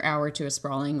meager hour to a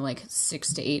sprawling, like,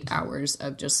 6 to 8 hours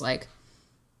of just, like,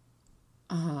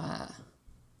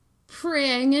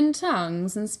 praying in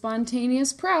tongues and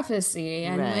spontaneous prophecy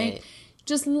and, like,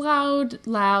 just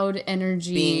loud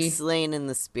energy. Being slain in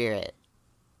the spirit.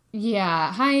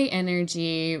 Yeah, high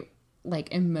energy, like,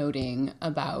 emoting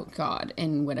about God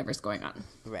and whatever's going on.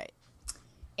 Right.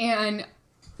 And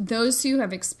those who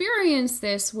have experienced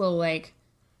this will, like,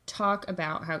 talk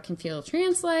about how it can feel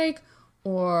trance-like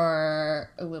or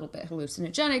a little bit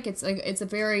hallucinogenic. It's like, it's a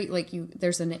very, like,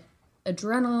 there's an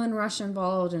adrenaline rush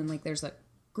involved, and, like, there's a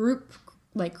group,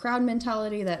 like, crowd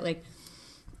mentality that, like,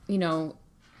 you know,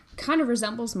 kind of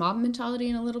resembles mob mentality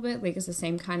in a little bit. Like, it's the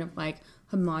same kind of, like,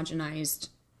 homogenized,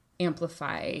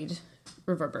 amplified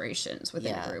reverberations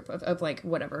within a group of like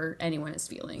whatever anyone is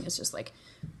feeling. It's just like,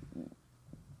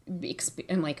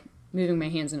 and like moving my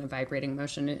hands in a vibrating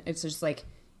motion. It's just like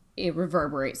it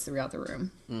reverberates throughout the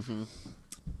room. Mm-hmm.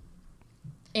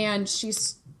 And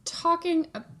she's talking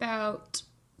about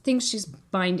things she's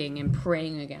binding and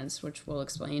praying against, which we'll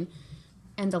explain.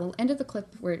 And the end of the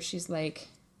clip where she's like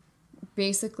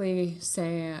basically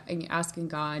asking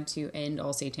God to end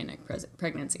all satanic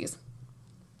pregnancies.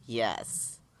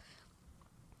 Yes.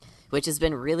 Which has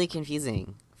been really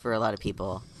confusing for a lot of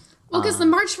people. Well, because the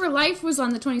March for Life was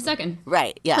on the 22nd.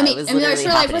 Right, yeah. I mean, the March for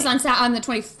Life was on the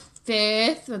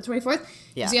 25th, or the 24th.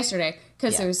 Yeah. It was yesterday,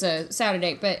 because it was a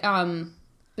Saturday. But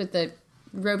the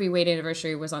Roe v. Wade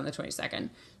anniversary was on the 22nd.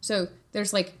 So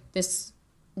there's, like, this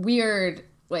weird,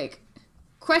 like,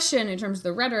 question in terms of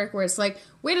the rhetoric where it's like,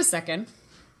 wait a second.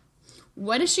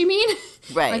 What does she mean?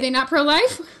 Right. Are they not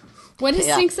pro-life? What is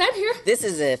being said here? This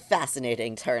is a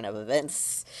fascinating turn of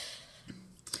events.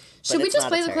 Should we just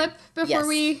play the clip before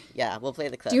we... Yeah, we'll play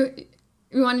the clip. Do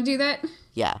you want to do that?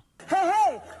 Yeah.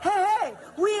 Hey,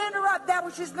 we interrupt that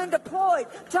which has been deployed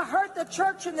to hurt the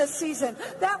church in this season.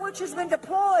 That which has been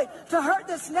deployed to hurt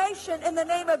this nation in the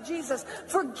name of Jesus.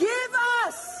 Forgive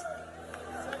us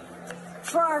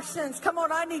for our sins. Come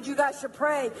on, I need you guys to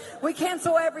pray. We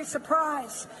cancel every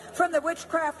surprise from the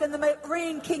witchcraft and the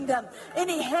marine kingdom.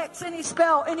 Any hex, any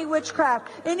spell, any witchcraft,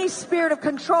 any spirit of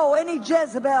control, any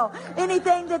Jezebel,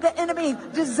 anything that the enemy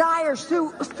desires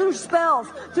through spells,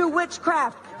 through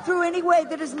witchcraft, through any way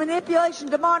that is manipulation,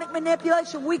 demonic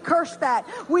manipulation, we curse that.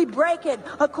 We break it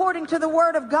according to the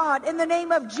word of God. In the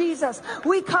name of Jesus,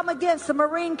 we come against the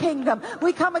marine kingdom.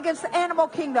 We come against the animal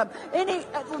kingdom.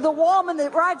 The woman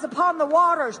that rides upon the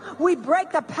waters, we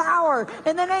break the power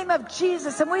in the name of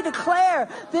Jesus. And we declare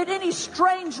that any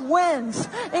strange winds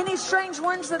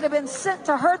that have been sent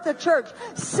to hurt the church,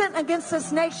 sent against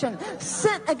this nation,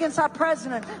 sent against our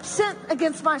president, sent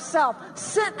against myself,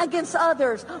 sent against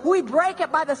others, we break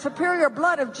it by the superior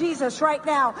blood of Jesus right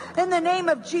now. In the name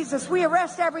of Jesus, we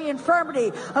arrest every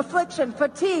infirmity, affliction,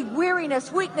 fatigue,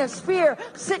 weariness, weakness, fear,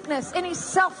 sickness, any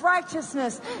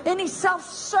self-righteousness, any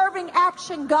self-serving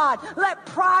action, God. Let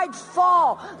pride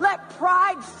fall. Let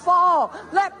pride fall.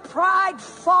 Let pride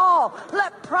fall.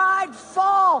 Let pride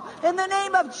fall. In the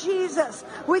name of Jesus,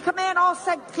 we command all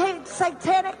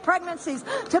satanic pregnancies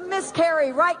to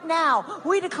miscarry right now.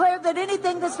 We declare that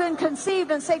anything that's been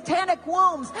conceived in satanic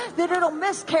wombs, that it'll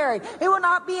miscarry. It will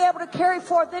not be able to carry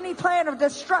forth any plan of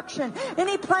destruction,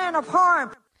 any plan of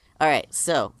harm. All right,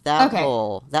 so that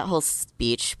whole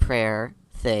speech prayer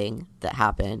thing that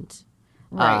happened.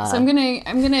 Right. So I'm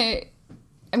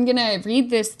gonna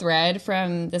read this thread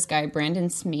from this guy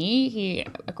Brandon Smee. He,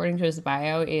 according to his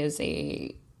bio, is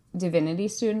a divinity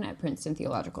student at Princeton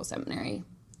Theological Seminary,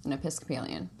 an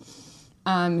Episcopalian.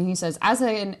 He says, as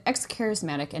an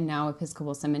ex-charismatic and now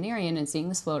Episcopal seminarian and seeing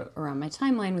this float around my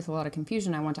timeline with a lot of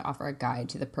confusion, I want to offer a guide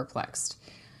to the perplexed.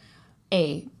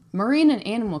 A. Marine and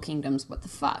animal kingdoms, what the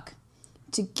fuck?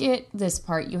 To get this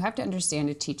part, you have to understand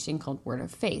a teaching called Word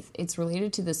of Faith. It's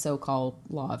related to the so-called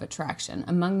law of attraction.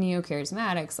 Among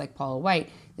neo-charismatics like Paula White,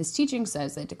 this teaching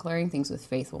says that declaring things with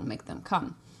faith will make them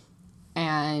come.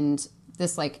 And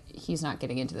this, like, he's not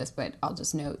getting into this, but I'll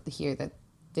just note here that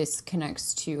this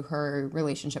connects to her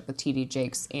relationship with T.D.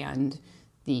 Jakes and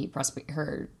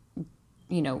her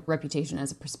reputation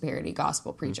as a prosperity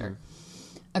gospel preacher.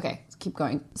 Okay, let's keep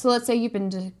going. So let's say you've been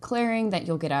declaring that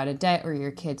you'll get out of debt or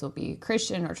your kids will be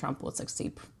Christian or Trump will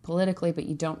succeed politically, but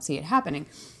you don't see it happening.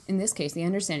 In this case, the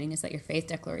understanding is that your faith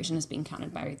declaration is being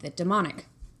countered by the demonic.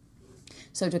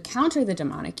 So to counter the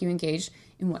demonic, you engage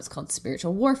in what's called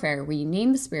spiritual warfare, where you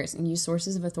name the spirits and use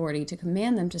sources of authority to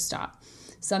command them to stop.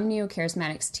 Some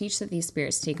neo-charismatics teach that these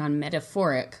spirits take on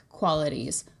metaphoric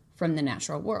qualities from the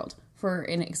natural world. For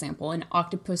an example, an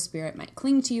octopus spirit might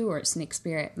cling to you, or a snake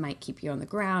spirit might keep you on the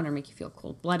ground or make you feel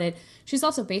cold-blooded. She's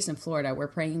also based in Florida, where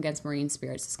praying against marine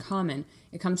spirits is common.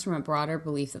 It comes from a broader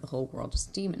belief that the whole world is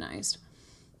demonized.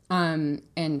 And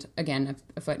again,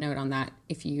 a footnote on that,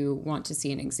 if you want to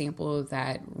see an example of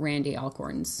that, Randy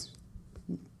Alcorn's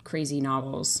crazy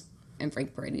novels and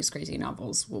Frank Peretti's crazy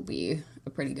novels will be a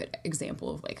pretty good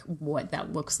example of like what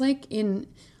that looks like in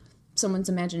someone's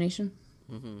imagination.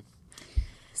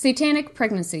 Satanic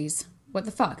pregnancies. What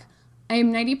the fuck? I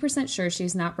am 90% sure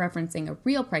she's not referencing a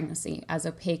real pregnancy, as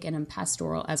opaque and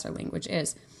unpastoral as her language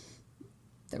is.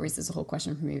 That raises a whole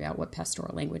question for me about what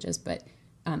pastoral language is, but,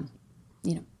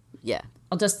 Yeah.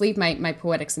 I'll just leave my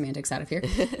poetic semantics out of here,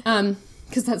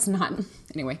 because that's not...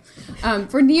 Anyway.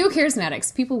 For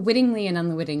neo-charismatics, people wittingly and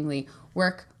unwittingly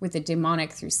work with the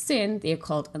demonic through sin, the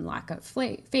occult, and lack of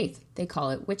faith. They call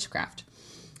it witchcraft.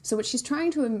 So what she's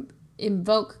trying to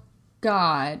invoke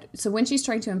God... So when she's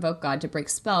trying to invoke God to break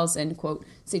spells and, quote,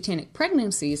 satanic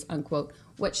pregnancies, unquote,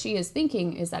 what she is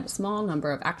thinking is that a small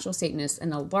number of actual Satanists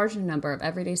and a larger number of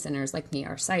everyday sinners like me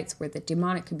are sites where the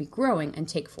demonic could be growing and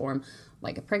take form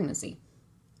like a pregnancy.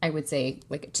 I would say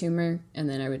like a tumor, and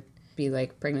then I would be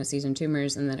like pregnancies and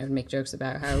tumors, and then I would make jokes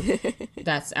about how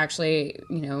that's actually,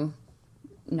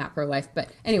 not pro-life. But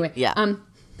anyway, Yeah.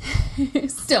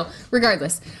 Still,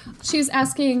 regardless, she's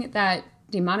asking that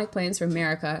demonic plans for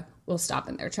America will stop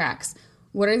in their tracks.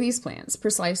 What are these plans?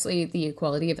 Precisely the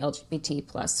equality of LGBT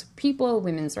plus people,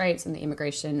 women's rights, and the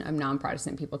immigration of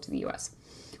non-Protestant people to the U.S.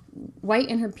 White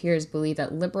and her peers believe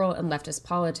that liberal and leftist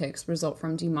politics result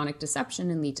from demonic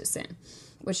deception and lead to sin.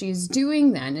 What she is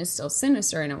doing then is still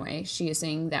sinister in a way. She is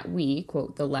saying that we,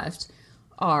 quote, the left,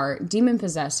 are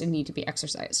demon-possessed and need to be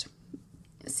exorcised.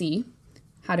 See,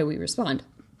 how do we respond?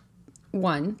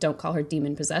 1, don't call her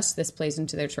demon-possessed. This plays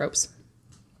into their tropes.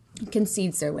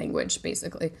 Concedes their language,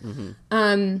 basically.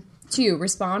 2,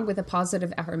 respond with a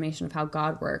positive affirmation of how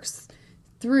God works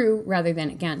through rather than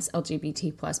against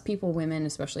LGBT plus people, women,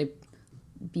 especially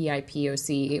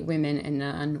BIPOC women, and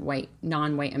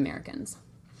non-white Americans.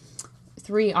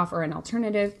 3, offer an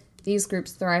alternative. These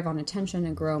groups thrive on attention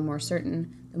and grow more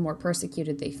certain the more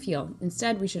persecuted they feel.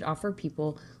 Instead, we should offer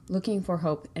people looking for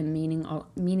hope and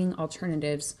meaning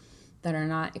alternatives that are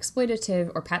not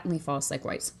exploitative or patently false like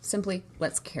whites. Simply,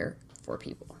 let's care for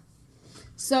people.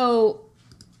 So,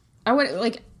 I want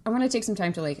to take some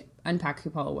time to unpack who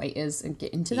Paula White is and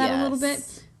get into that a little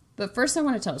bit. But first, I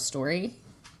want to tell a story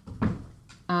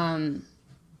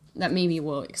that maybe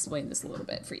will explain this a little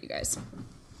bit for you guys.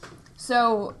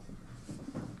 So,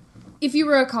 if you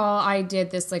recall, I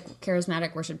did this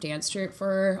charismatic worship dance troupe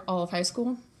for all of high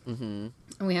school. Mm-hmm.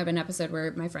 And we have an episode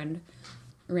where my friend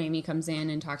Rami comes in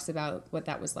and talks about what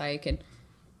that was like.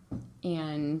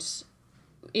 And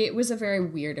it was a very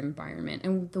weird environment.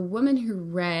 And the woman who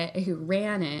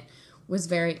ran it was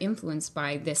very influenced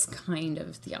by this kind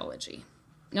of theology.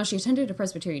 Now, she attended a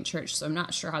Presbyterian church, so I'm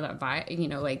not sure how that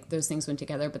those things went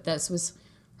together, but this was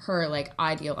her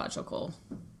ideological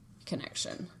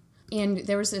connection. And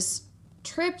there was this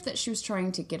trip that she was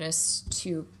trying to get us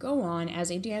to go on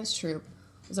as a dance troupe,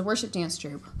 as a worship dance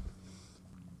troupe,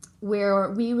 where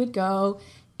we would go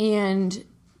and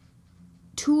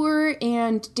tour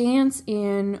and dance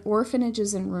in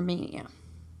orphanages in Romania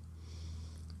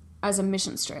as a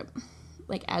mission trip,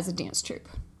 as a dance troupe,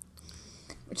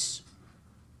 which,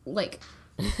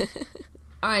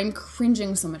 I'm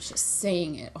cringing so much just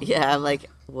saying it. Yeah, I'm like,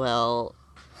 well,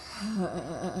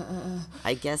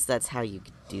 I guess that's how you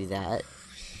do that.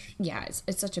 Yeah,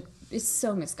 it's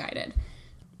so misguided,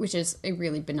 which is a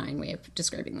really benign way of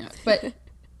describing that, but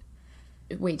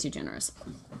way too generous.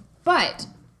 But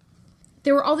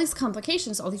there were all these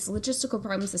complications, all these logistical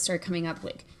problems that started coming up,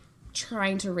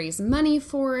 trying to raise money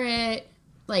for it.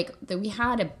 That we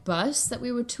had a bus that we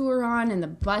would tour on, and the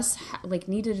bus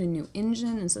needed a new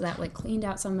engine, and so that cleaned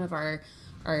out some of our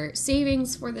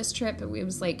savings for this trip. It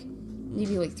was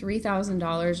maybe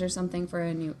 $3,000 or something for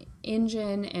a new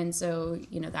engine, and so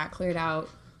that cleared out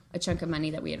a chunk of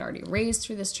money that we had already raised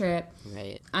for this trip.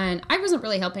 Right. And I wasn't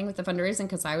really helping with the fundraising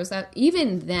because I was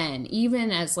even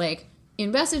as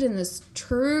invested in this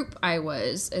troupe, I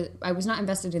was not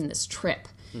invested in this trip.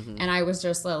 And I was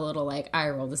just a little like, eye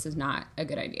roll, this is not a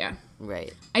good idea.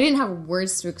 Right. I didn't have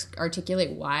words to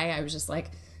articulate why. I was just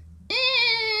like,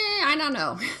 I don't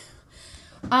know.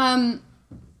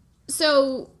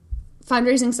 So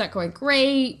fundraising's not going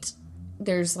great.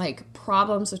 There's like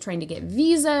problems with trying to get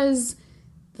visas.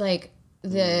 Like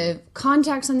the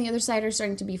contacts on the other side are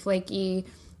starting to be flaky.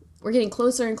 We're getting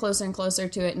closer and closer and closer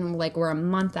to it. And like, we're a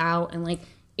month out and like,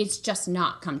 it's just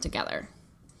not come together.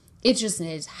 It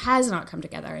has not come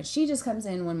together. And she just comes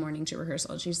in one morning to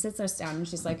rehearsal and she sits us down and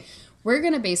she's like, we're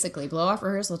going to basically blow off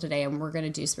rehearsal today and we're going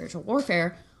to do spiritual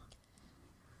warfare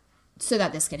so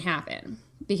that this can happen.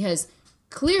 Because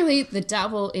clearly the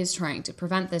devil is trying to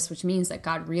prevent this, which means that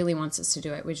God really wants us to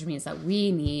do it, which means that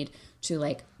we need to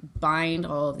like bind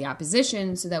all of the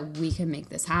opposition so that we can make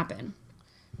this happen.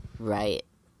 Right.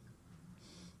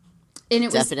 And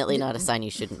it Definitely was not a sign you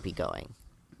shouldn't be going.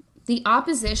 The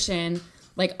opposition,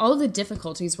 like all the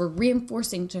difficulties were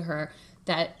reinforcing to her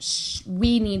that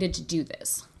we needed to do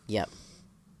this. Yep.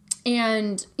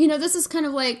 And, you know, this is kind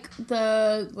of like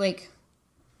the, like,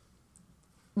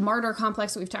 martyr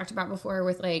complex that we've talked about before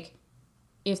with, like,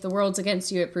 if the world's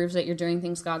against you, it proves that you're doing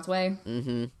things God's way.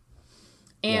 Mm-hmm.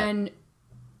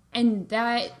 And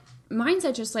that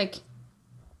mindset just, like,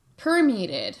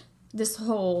 permeated this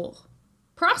whole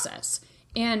process.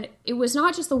 And it was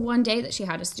not just the one day that she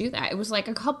had us do that. It was like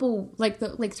a couple, like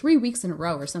 3 weeks in a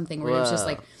row or something where it was just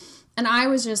like, and I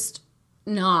was just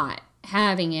not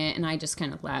having it. And I just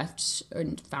kind of left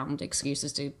and found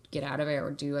excuses to get out of it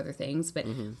or do other things. But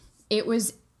it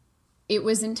was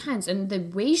intense. And the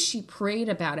way she prayed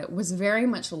about it was very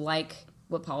much like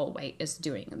what Paula White is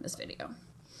doing in this video.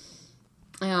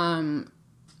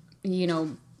 You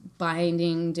know,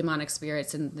 binding demonic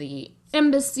spirits in the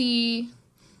embassy.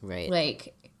 Right.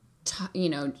 Like, you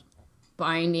know,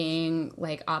 binding,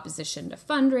 like, opposition to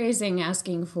fundraising,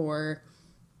 asking for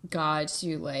God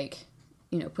to, like,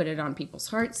 you know, put it on people's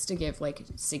hearts to give, like,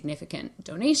 significant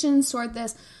donations toward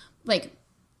this. Like,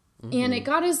 and it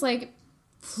got as, like,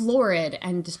 florid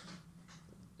and,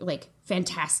 like,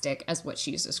 fantastic as what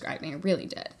she's describing. It really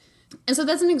did. And so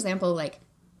that's an example, like,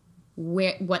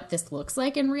 what this looks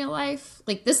like in real life.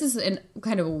 Like, this is an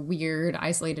kind of a weird,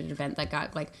 isolated event that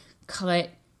got, like, cut.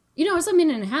 You know, it's a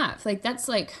minute and a half. Like, that's,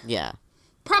 like,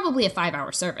 probably a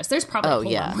 5-hour service. There's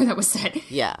probably a whole lot more that was said.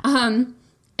 Yeah. And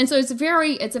so it's a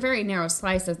very narrow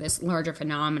slice of this larger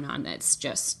phenomenon that's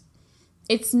just,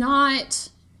 it's not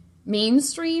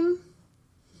mainstream,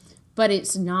 but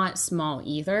it's not small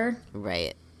either.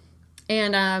 Right.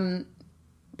 And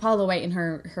Paula White and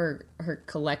her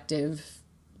collective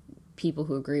people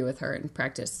who agree with her and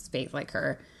practice faith like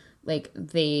her, like,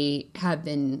 they have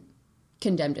been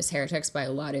condemned as heretics by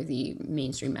a lot of the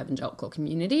mainstream evangelical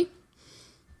community.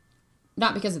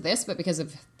 Not because of this, but because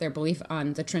of their belief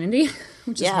on the Trinity,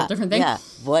 which is a whole different thing. Yeah.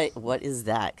 What is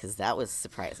that? Because that was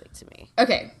surprising to me.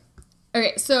 Okay,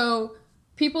 so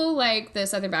people like the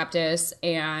Southern Baptists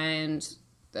and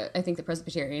I think the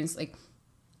Presbyterians, like,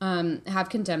 have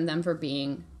condemned them for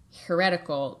being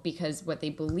heretical because what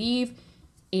they believe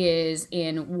is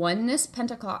in oneness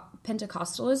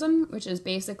Pentecostalism, which is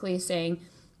basically saying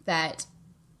that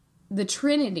the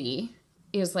Trinity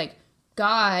is like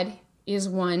God is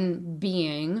one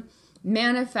being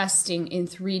manifesting in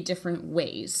 3 different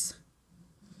ways.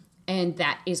 And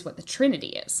that is what the Trinity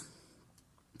is.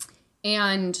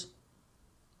 And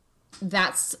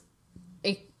that's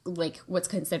like what's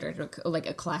considered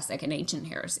a classic and ancient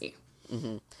heresy.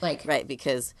 Mm-hmm. Like, right,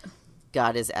 because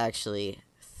God is actually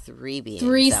 3 beings.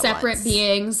 3 separate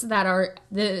beings that are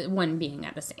the one being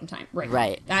at the same time.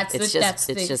 Right. That's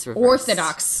the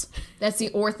orthodox. That's the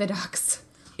orthodox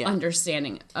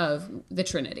understanding of the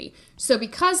Trinity. So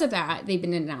because of that, they've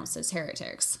been denounced as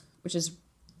heretics, which is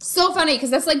so funny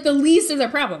because that's like the least of their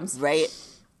problems. Right.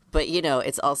 But, you know,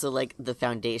 it's also like the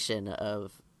foundation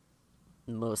of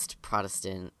most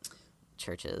Protestant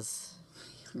churches.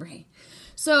 Right.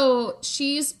 So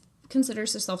she's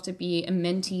considers herself to be a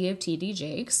mentee of T.D.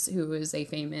 Jakes, who is a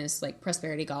famous, like,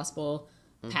 prosperity gospel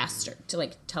pastor, to,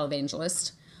 like,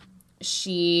 televangelist.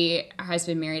 She has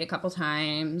been married a couple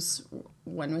times.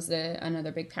 One was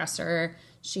another big pastor.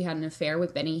 She had an affair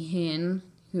with Benny Hinn,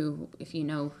 who, if you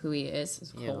know who he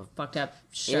is a whole fucked up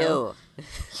show. Ew.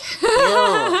 Ew.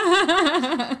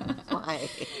 Why?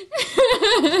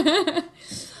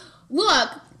 Look,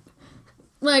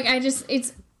 like, I just,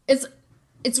 it's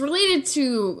related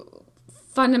to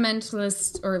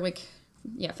fundamentalist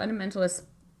fundamentalist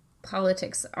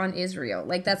politics on Israel.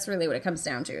 Like, that's really what it comes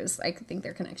down to, is I think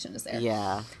their connection is there.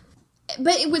 Yeah.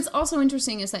 But what's also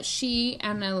interesting is that she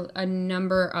and a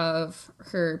number of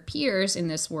her peers in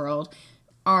this world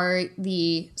are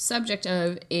the subject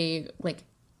of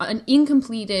an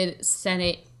incompleted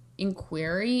Senate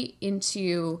inquiry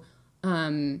into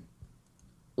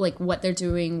what they're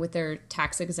doing with their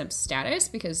tax exempt status,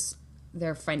 because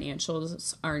their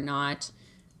financials are not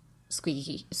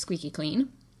squeaky clean.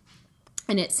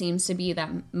 And it seems to be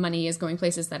that money is going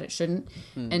places that it shouldn't.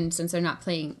 And since they're not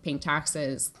paying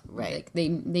taxes, right, they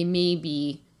may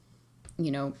be,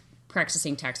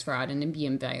 practicing tax fraud and be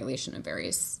in violation of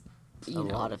various, a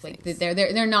lot of things. Their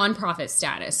nonprofit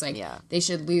status. They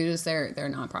should lose their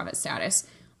nonprofit status.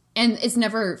 And it's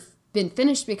never been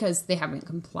finished because they haven't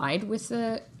complied with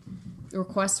the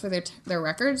requests for their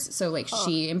records. So,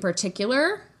 she in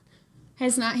particular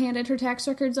has not handed her tax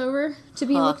records over to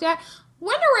be looked at.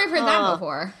 Wonder where I've heard that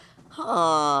before.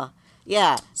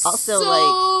 Yeah.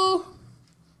 Also,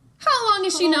 how long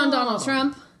has she known Donald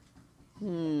Trump?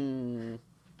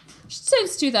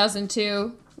 Since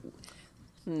 2002.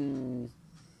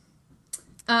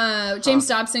 James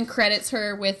Dobson credits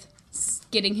her with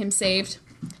getting him saved.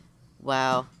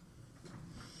 Wow.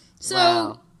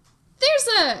 So, there's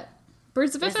a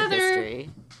birds of a feather. History.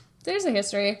 There's a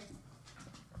history.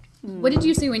 What did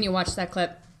you see when you watched that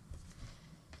clip?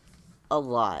 A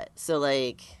lot. So,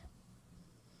 it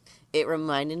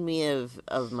reminded me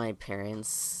of my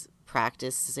parents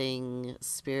practicing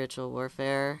spiritual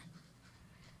warfare,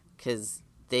 because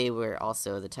they were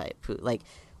also the type who,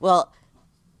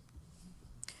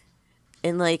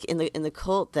 in the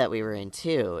cult that we were in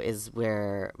too, is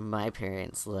where my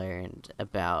parents learned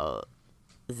about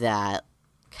that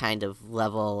kind of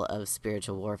level of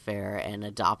spiritual warfare and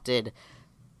adopted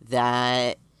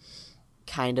that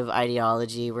kind of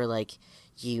ideology where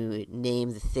you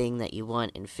name the thing that you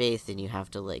want in faith, and you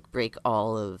have to break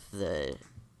all of the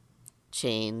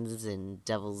chains and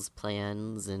devil's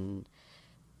plans and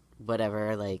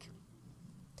whatever.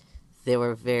 They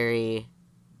were very,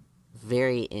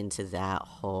 very into that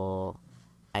whole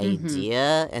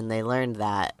idea, and they learned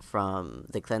that from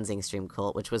the Cleansing Stream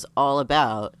cult, which was all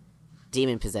about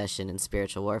demon possession and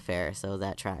spiritual warfare. So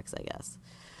that tracks, I guess.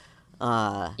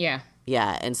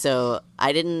 Yeah, and so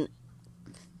I didn't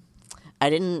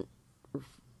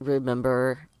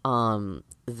remember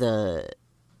the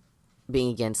being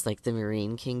against the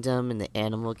marine kingdom and the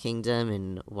animal kingdom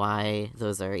and why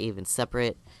those are even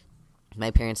separate.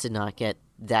 My parents did not get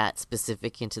that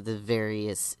specific into the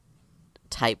various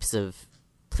types of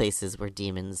places where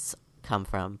demons come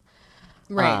from.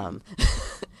 Right.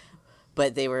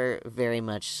 But they were very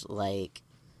much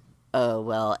oh,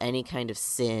 well, any kind of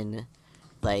sin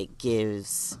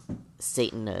gives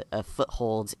Satan a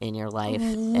foothold in your life.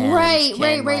 And right.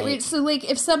 So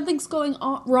if something's going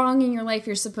wrong in your life,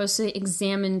 you're supposed to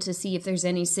examine to see if there's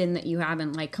any sin that you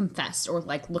haven't confessed or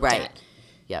looked at.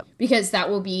 Yep. Because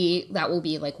that will be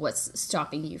what's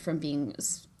stopping you from being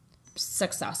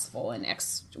successful in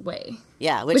X way.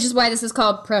 Yeah, which is why this is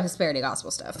called prosperity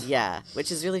gospel stuff. Yeah,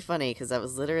 which is really funny because that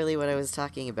was literally what I was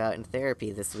talking about in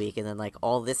therapy this week, and then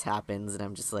all this happens, and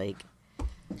I'm just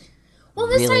well,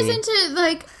 this ties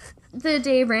into the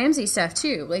Dave Ramsey stuff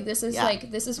too. This is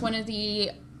this is one of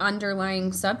the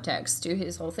underlying subtexts to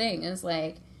his whole thing is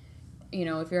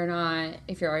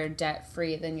if you're debt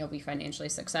free, then you'll be financially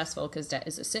successful because debt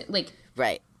is a sin.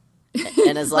 Right.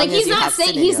 And as long as he's you not have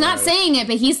sin in he's your not life, saying it,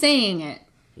 but he's saying it.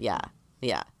 Yeah.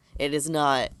 It is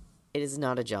not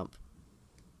a jump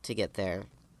to get there.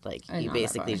 You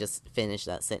basically just finish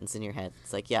that sentence in your head.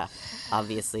 It's yeah,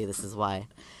 obviously this is why.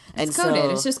 It's coded.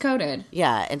 It's just coded.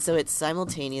 Yeah, and so it's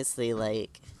simultaneously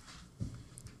it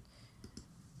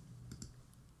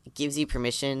gives you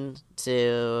permission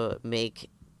to make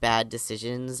bad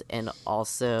decisions, and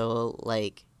also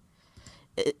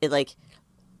it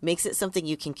makes it something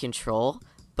you can control,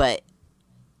 but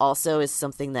also is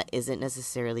something that isn't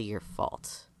necessarily your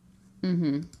fault.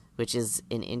 Mm-hmm. Which is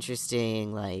an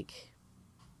interesting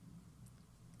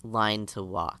line to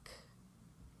walk.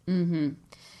 Mm-hmm.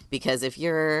 Because if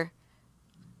you're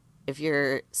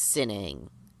sinning,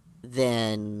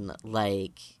 then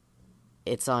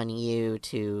it's on you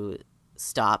to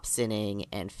stop sinning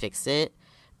and fix it,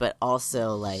 but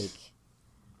also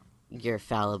you're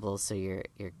fallible, so you're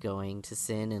going to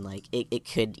sin, and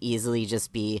it could easily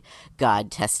just be God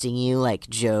testing you, like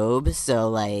Job.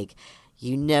 So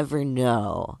you never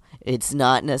know. It's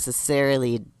not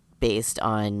necessarily based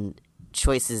on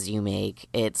choices you make.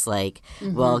 It's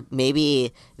well,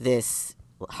 maybe this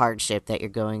hardship that you're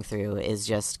going through is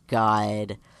just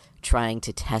God trying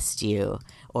to test you,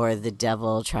 or the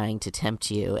devil trying to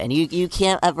tempt you, and you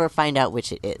can't ever find out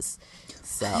which it is.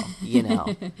 So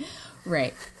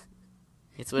Right.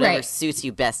 It's whatever suits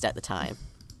you best at the time.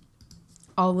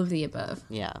 All of the above.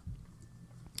 Yeah.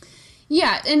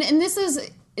 Yeah, and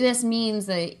this means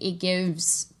that it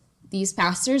gives these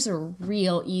pastors a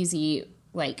real easy,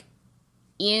 like,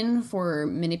 in for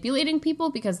manipulating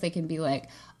people, because they can be like,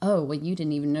 oh, well, you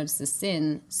didn't even notice the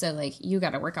sin, so, like, you got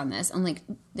to work on this. And, like,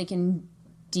 they can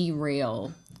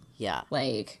derail,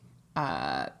 like,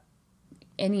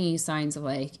 any signs of,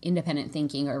 like, independent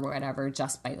thinking or whatever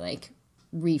just by, like,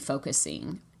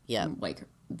 refocusing, like,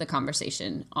 the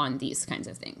conversation on these kinds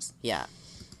of things. Yeah.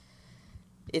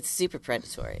 It's super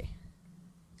predatory.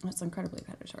 It's incredibly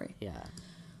predatory. Yeah.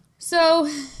 So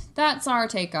that's our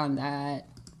take on that.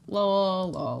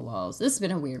 Lol. This has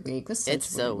been a weird week. It's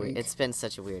so weird. It's been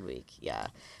such a weird week. Yeah.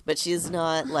 But she's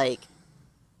not, like...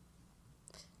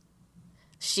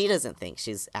 She doesn't think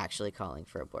she's actually calling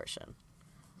for abortion.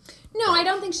 No, I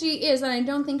don't think she is. And I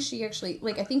don't think she actually...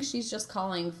 Like, I think she's just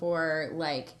calling for,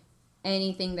 like,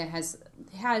 anything that has,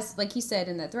 like he said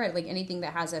in that thread, like, anything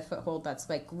that has a foothold that's,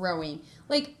 like, growing.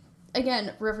 Like,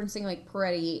 again, referencing, like,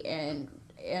 Peretti and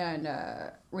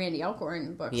Randy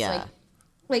Alcorn books. Yeah.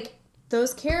 Like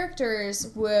those characters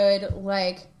would,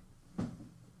 like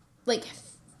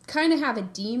kind of have a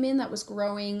demon that was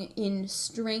growing in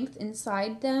strength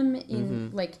inside them, in,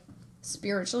 like,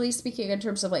 spiritually speaking, in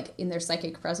terms of, like, in their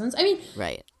psychic presence. I mean...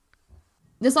 Right.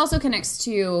 This also connects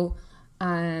to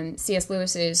C.S.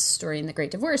 Lewis's story in The Great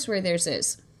Divorce, where there's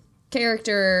this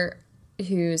character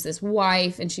who's this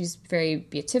wife, and she's very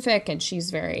beatific, and she's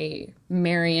very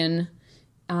Marian,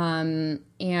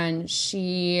 and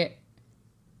she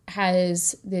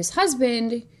has this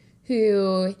husband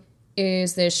who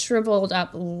is this shriveled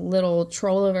up little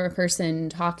troll of a person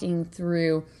talking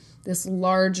through this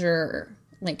larger,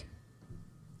 like,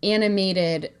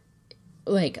 animated,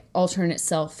 like, alternate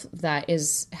self that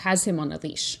has him on a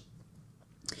leash.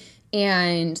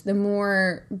 And the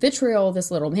more vitriol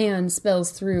this little man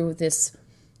spills through this,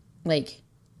 like,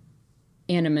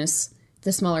 animus,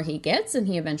 the smaller he gets, and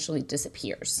he eventually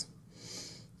disappears.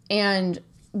 And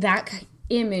that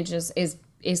image is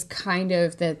kind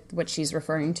of what she's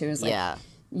referring to as, like,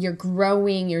 you're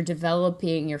growing, you're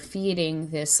developing, you're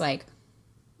feeding this, like,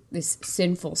 this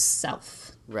sinful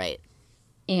self. Right.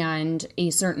 And a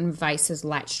certain vice has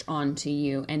latched onto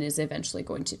you and is eventually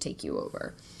going to take you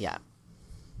over. Yeah.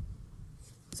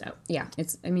 So, yeah,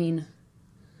 maybe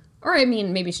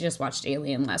she just watched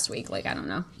Alien last week. Like, I don't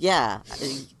know. Yeah.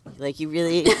 Like, you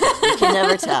can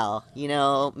never tell. You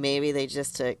know, maybe they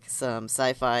just took some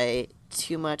sci-fi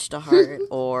too much to heart,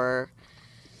 or...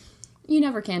 You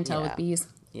never can tell with bees.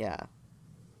 Yeah.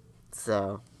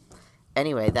 So,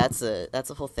 anyway, that's a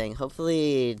whole thing.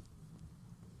 Hopefully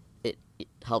it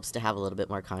helps to have a little bit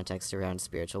more context around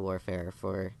spiritual warfare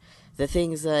for the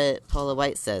things that Paula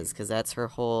White says, because that's her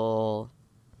whole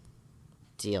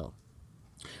deal.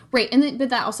 Right, but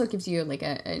that also gives you, like,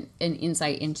 an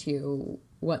insight into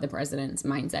what the president's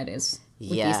mindset is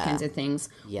with these kinds of things.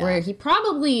 Yeah. Where he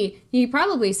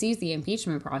probably sees the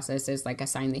impeachment process as, like, a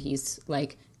sign that he's,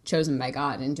 like, chosen by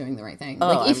God and doing the right thing. Oh,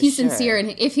 like, if he's sincere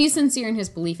in his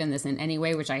belief in this in any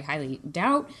way, which I highly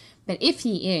doubt, but if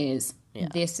he is,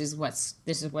 this is what's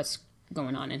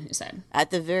going on in his head.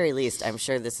 At the very least, I'm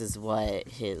sure this is what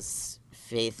his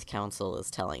faith council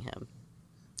is telling him.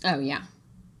 Oh, yeah.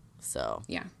 So.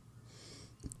 Yeah.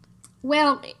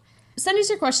 Well, send us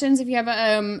your questions if you have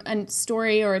a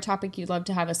story or a topic you'd love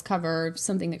to have us cover,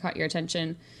 something that caught your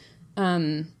attention.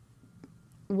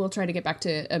 We'll try to get back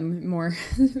to a more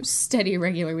steady,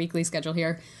 regular weekly schedule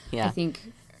here. Yeah. I think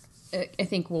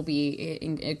we'll be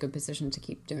in a good position to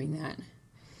keep doing that.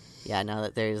 Yeah, now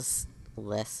that there's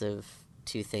less of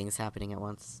two things happening at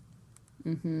once.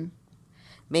 Mm-hmm.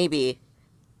 Maybe.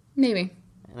 I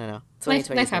don't know.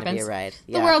 2020 is going to be a ride.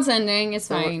 Yeah. The world's ending. It's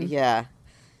fine. Yeah.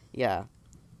 Yeah,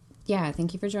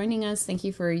 thank you for joining us. Thank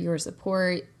you for your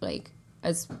support. Like,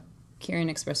 as Karen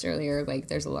expressed earlier, like,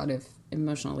 there's a lot of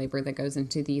emotional labor that goes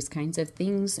into these kinds of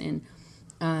things, and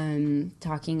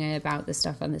talking about the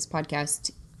stuff on this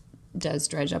podcast does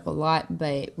dredge up a lot,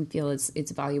 but we feel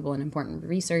it's valuable and important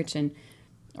research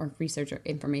or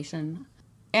information.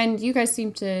 And you guys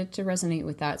seem to resonate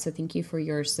with that, so thank you for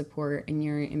your support and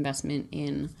your investment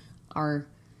in our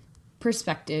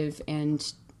perspective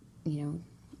and, you know,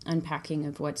 unpacking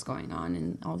of what's going on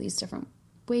in all these different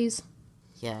ways.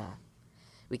 Yeah.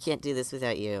 We can't do this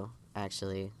without you,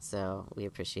 actually, so we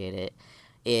appreciate it.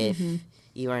 If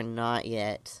you are not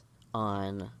yet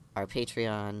on our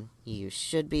Patreon, you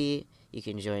should be. You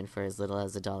can join for as little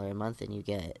as $1 a month, and you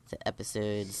get the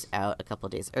episodes out a couple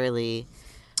days early.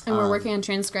 And we're working on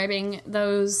transcribing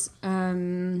those, at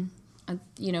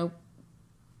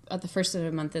the first of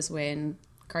the month is when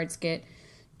cards get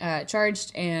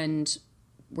charged, and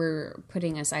we're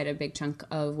putting aside a big chunk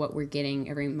of what we're getting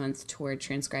every month toward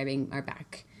transcribing our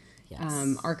back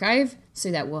archive,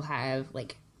 so that we'll have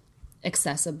like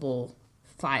accessible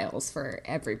files for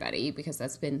everybody, because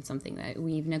that's been something that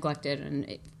we've neglected and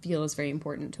it feels very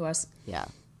important to us. Yeah,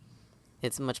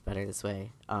 it's much better this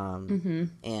way.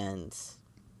 And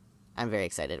I'm very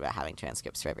excited about having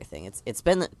transcripts for everything. It's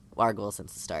been our goal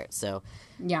since the start. So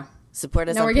Yeah. support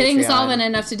us. No, on we're getting Patreon. solvent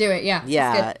enough to do it. Yeah.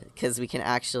 Yeah, because we can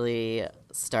actually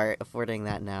start affording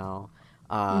that now.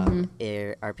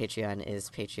 Our Patreon is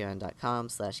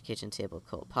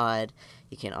patreon.com/kitchentablecult-pod.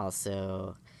 You can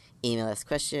also email us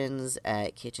questions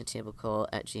at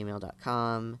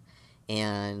kitchentablecult@gmail.com.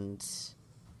 And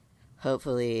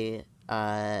hopefully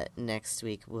next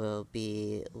week will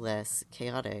be less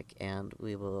chaotic, and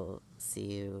we will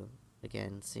see you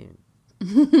again soon.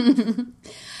 The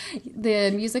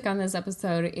music on this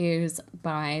episode is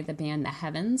by the band The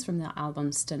Heavens from the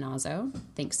album Stenazo.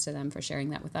 Thanks to them for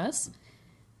sharing that with us.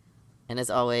 And as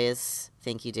always,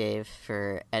 thank you, Dave,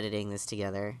 for editing this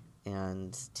together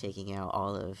and taking out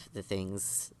all of the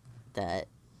things that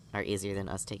are easier than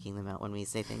us taking them out when we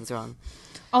say things wrong.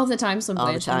 All the times when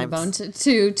Blanche on the bone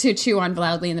to chew on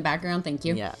loudly in the background. Thank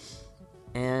you. Yeah.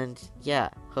 And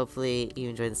yeah, hopefully you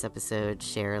enjoyed this episode.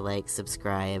 Share, like,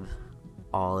 subscribe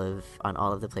on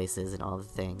all of the places and all of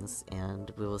the things.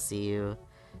 And we will see you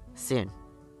soon.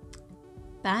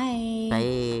 Bye.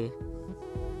 Bye.